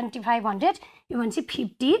हेर्नुस् 2500 यो भनेपछि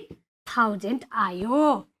 50,000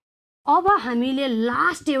 आयो। अब हामीले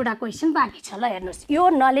लास्ट एउटा क्वेशन बाँकी छ ल हेर्नुस्। यो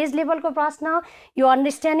नलेज लेभलको प्रश्न, यो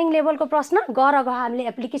अन्डरस्ट्यान्डिङ लेभलको प्रश्न गर हामीले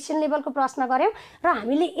एप्लिकेसन लेभलको प्रश्न गर्यौं र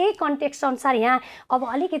हामीले यही कन्टेक्स्ट अनुसार यहाँ अब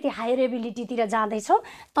अलिकति हायर एबिलिटी तिर जाँदै छौं।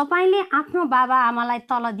 तपाईले आफ्नो बाबा आमालाई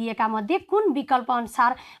तल दिएका मध्ये कुन विकल्प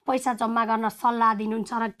अनुसार पैसा जम्मा गर्न सल्लाह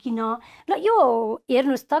दिनुहुन्छ र किन? ल यो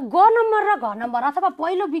हेर्नुस् त ग नम्बर र घ नम्बर अथवा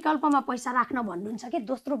पहिलो विकल्पमा पैसा राख्न भन्नुहुन्छ कि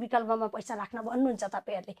दोस्रो विकल्पमा पैसा राख्न भन्नुहुन्छ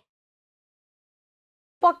तपाईहरुले?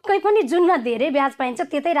 पक्कै पनि जुनमा धेरै ब्याज पाइन्छ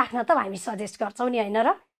त्यतै राख्न त हामी सजेस्ट गर्छौं नि हैन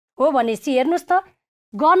र? हो भनेपछि हेर्नुस् त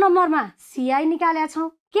ग नम्बरमा CI निकालेका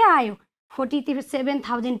छौं के आयो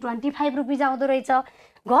 47,025 रुपैयाँ आउँदो रहेछ।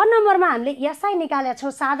 घ नम्बरमा हामीले SI निकालेका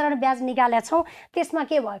छौं साधारण ब्याज निकालेका छौं त्यसमा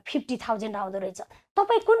के भयो 50,000 आउँदो रहेछ।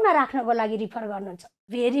 तपाई कुनमा राख्नको लागि रिफर गर्नुहुन्छ?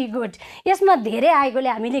 Very good. यसमा धेरै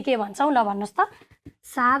आएकोले हामीले के भन्छौं ल भन्नुस् त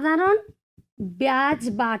साधारण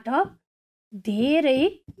ब्याजबाट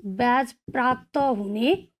धेरै ब्याज प्राप्त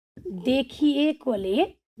हुने देखिएकोले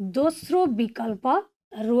दोस्रो विकल्प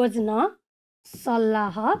रोज्न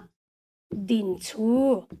सल्लाह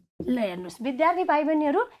दिन्छु। ल हेर्नुस् विद्यार्थी भाइ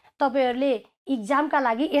बहिनीहरू तपाईहरुले एक्जामका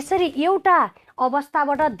लागि यसरी एउटा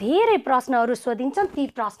अवस्थाबाट धेरै प्रश्नहरू सोधिन्छन् ती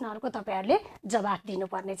प्रश्नहरूको तपाईहरुले जवाफ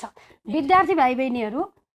दिनुपर्ने छ। विद्यार्थी भाइ बहिनीहरू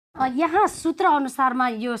यहाँ सूत्र अनुसारमा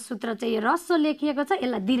यो सूत्र चाहिँ रस्व लेखिएको छ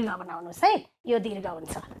यसलाई दीर्घ बनाउनुस् है यो दीर्घ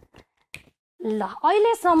हुन्छ। ल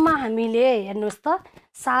अहिलेसम्म हामीले हेर्नुस् त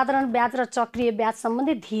साधारण ब्याज र चक्रीय ब्याज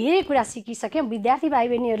सम्बन्धी धेरै कुरा सिकिसक्यौं। विद्यार्थी भाइ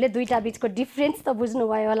बहिनीहरूले दुईटा बीचको डिफरेन्स त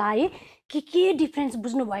बुझ्नुभयो होला है। के डिफरेन्स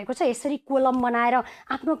बुझ्नु भएको छ यसरी कोलम बनाएर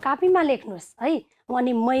आफ्नो कापीमा लेख्नुस् है।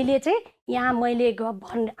 अनि मैले चाहिँ यहाँ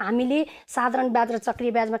हामीले साधारण ब्याज र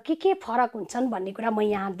चक्रीय ब्याजमा के फरक हुन्छन् भन्ने कुरा म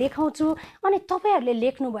यहाँ देखाउँछु अनि तपाईहरुले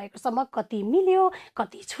लेख्नु भएको सम्म कति मिल्यो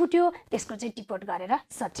कति छुट्यो त्यसको चाहिँ टिप्पणी गरेर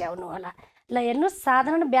सच्याउनु होला। ल हेर्नुस्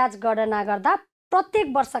साधारण ब्याज गणना गर्दा प्रत्येक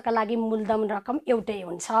वर्षका लागि मूलधन रकम एउटै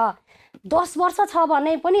हुन्छ। 10 वर्ष छ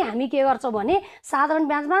भने पनि हामी के गर्छौं भने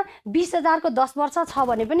साधारण ब्याजमा 20,000 को 10 वर्ष छ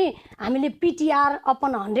भने पनि हामीले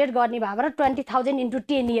PTR/100 गर्ने भएर 20,000 ×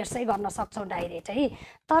 10 इयर्सै गर्न सक्छौं डाइरेक्ट है।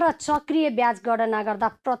 तर चक्रीय ब्याज गणना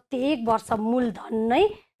गर्दा प्रत्येक वर्ष मूलधन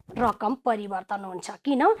नै रकम परिवर्तन हुन्छ।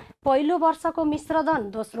 किन पहिलो वर्षको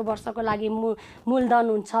मिश्रधन दोस्रो वर्षको लागि मूलधन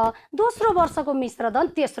हुन्छ, दोस्रो वर्षको मिश्रधन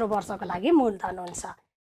तेस्रो वर्षको लागि मूलधन हुन्छ।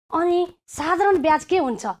 अनि साधारण ब्याज के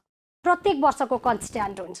हुन्छ प्रत्येक वर्षको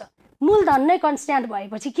कन्स्ट्यान्ट हुन्छ। मूलधन नै कन्स्ट्यान्ट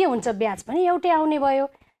भएपछि के हुन्छ ब्याज पनि एउटै आउने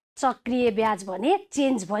भयो। चक्रीय ब्याज भने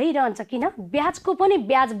चेन्ज भइरहन्छ किन ब्याजको पनि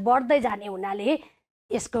ब्याज बढ्दै जाने हुनाले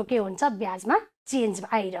यसको के हुन्छ ब्याजमा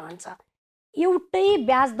चेन्ज आइरहन्छ। एउटै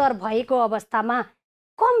ब्याज दर भएको अवस्थामा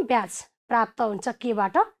कम ब्याज प्राप्त हुन्छ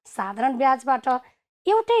केबाट साधारण ब्याजबाट।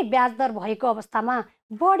 एउटै ब्याज दर भएको अवस्थामा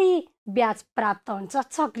बढी ब्याज प्राप्त हुन्छ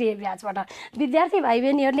चक्रिय ब्याजबाट। विद्यार्थी भाइ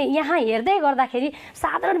बहिनीहरूले यहाँ हेर्दै गर्दाखेरि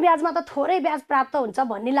साधारण ब्याजमा त थोरै ब्याज प्राप्त हुन्छ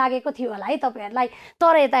भन्ने लागेको थियो होला है तपाईँहरूलाई,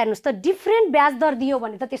 तर यता हेर्नुहोस् त डिफ्रेन्ट ब्याज दर दियो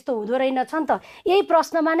भने त त्यस्तो हुँदो रहेनछ नि त। यही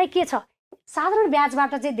प्रश्नमा नै के छ, साधारण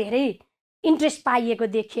ब्याजबाट चाहिँ धेरै इन्ट्रेस्ट पाइएको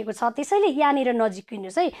देखिएको छ, त्यसैले यहाँनिर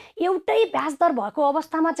नजिकिनुहोस् है। एउटै ब्याज दर भएको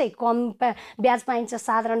अवस्थामा चाहिँ कम ब्याज पाइन्छ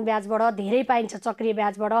साधारण ब्याजबाट, धेरै पाइन्छ चक्रिय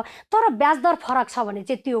ब्याजबाट, तर ब्याज दर फरक छ भने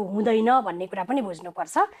चाहिँ त्यो हुँदैन भन्ने कुरा पनि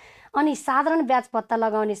बुझ्नुपर्छ। अनि साधारण ब्याज पत्ता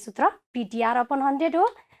लगाउने सूत्र PTR/100 हो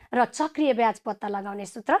र चक्रिय ब्याज पत्ता लगाउने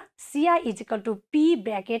सूत्र CI = P(1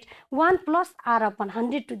 +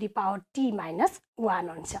 R/100⁻T - 1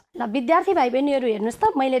 हुन्छ। ल विद्यार्थी भाइ बहिनीहरू हेर्नुहोस्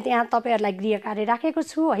त, मैले त्यहाँ तपाईँहरूलाई गृह कार्य राखेको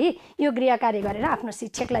छु है। यो गृह कार्य गरेर आफ्नो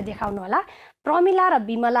शिक्षकलाई देखाउनु होला। प्रमिला र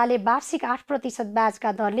विमलाले वार्षिक 8%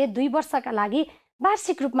 ब्याजका दरले 2 वर्षका लागि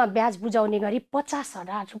वार्षिक रूपमा ब्याज बुझाउने गरी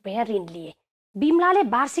 50,000 रुपियाँ ऋण लिए। विमलाले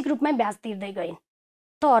वार्षिक रूपमै ब्याज तिर्दै गइन्,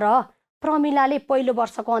 तर प्रमिलाले पहिलो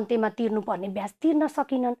वर्षको अन्त्यमा तिर्नुपर्ने ब्याज तिर्न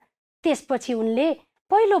सकिनन्। त्यसपछि उनले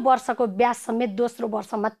पहिलो वर्षको ब्याज समेत दोस्रो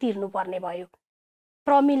वर्षमा तिर्नुपर्ने भयो।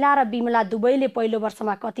 प्रमिला र विमला दुवैले पहिलो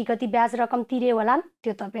वर्षमा कति ब्याज रकम तिरे होलान्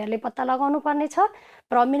त्यो तपाईँहरूले पत्ता लगाउनु पर्ने छ।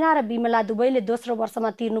 प्रमिला र विमला दुवैले दोस्रो वर्षमा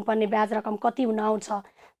तिर्नुपर्ने ब्याज रकम कति हुन आउँछ,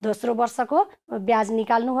 दोस्रो वर्षको ब्याज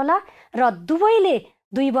निकाल्नु होला र दुवैले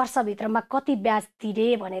 2 वर्षभित्रमा कति ब्याज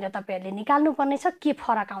तिरे भनेर तपाईँहरूले निकाल्नु पर्ने छ। के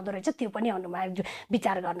फरक आउँदो रहेछ त्यो पनि अनुमान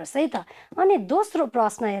विचार गर्नुहोस् है त। अनि दोस्रो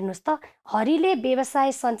प्रश्न हेर्नुहोस् त, हरिले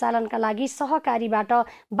व्यवसाय सञ्चालनका लागि सहकारीबाट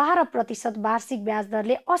 12% वार्षिक ब्याज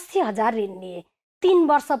दरले 80,000 ऋण लिए। 3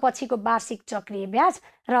 वर्षपछिको वार्षिक चक्रिय ब्याज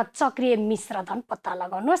र चक्रिय मिश्र धन पत्ता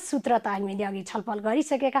लगाउनुहोस्। सूत्र त हामीले अघि छलफल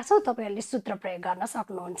गरिसकेका छौँ, तपाईँहरूले सूत्र प्रयोग गर्न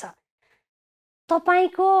सक्नुहुन्छ।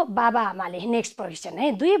 तपाईको बाबा आमाले नेक्स्ट क्वेसन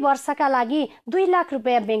है 2 वर्षका लागि 2 लाख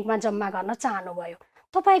रुपियाँ ब्याङ्कमा जम्मा गर्न चाहनुभयो।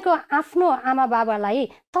 तपाईको आफ्नो आमा बाबालाई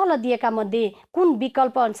तल दिएका मध्ये कुन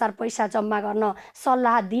विकल्प अनुसार पैसा जम्मा गर्न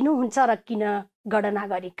सल्लाह दिनुहुन्छ र किन गणना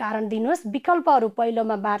गरी कारण दिनुहोस्। विकल्पहरू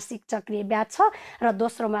पहिलोमा वार्षिक चक्रिय ब्याज छ र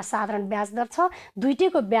दोस्रोमा साधारण ब्याज दर छ।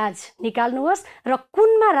 दुईटैको ब्याज निकाल्नुहोस् र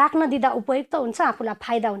कुनमा राख्न दिँदा उपयुक्त हुन्छ, आफूलाई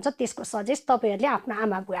फाइदा हुन्छ त्यसको सजेस्ट तपाईहरूले आफ्नो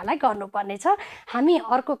आमा बुवालाई गर्नुपर्नेछ। हामी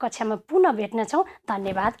अर्को कक्षामा पुनः भेट्नेछौँ।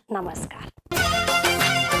 धन्यवाद, नमस्कार।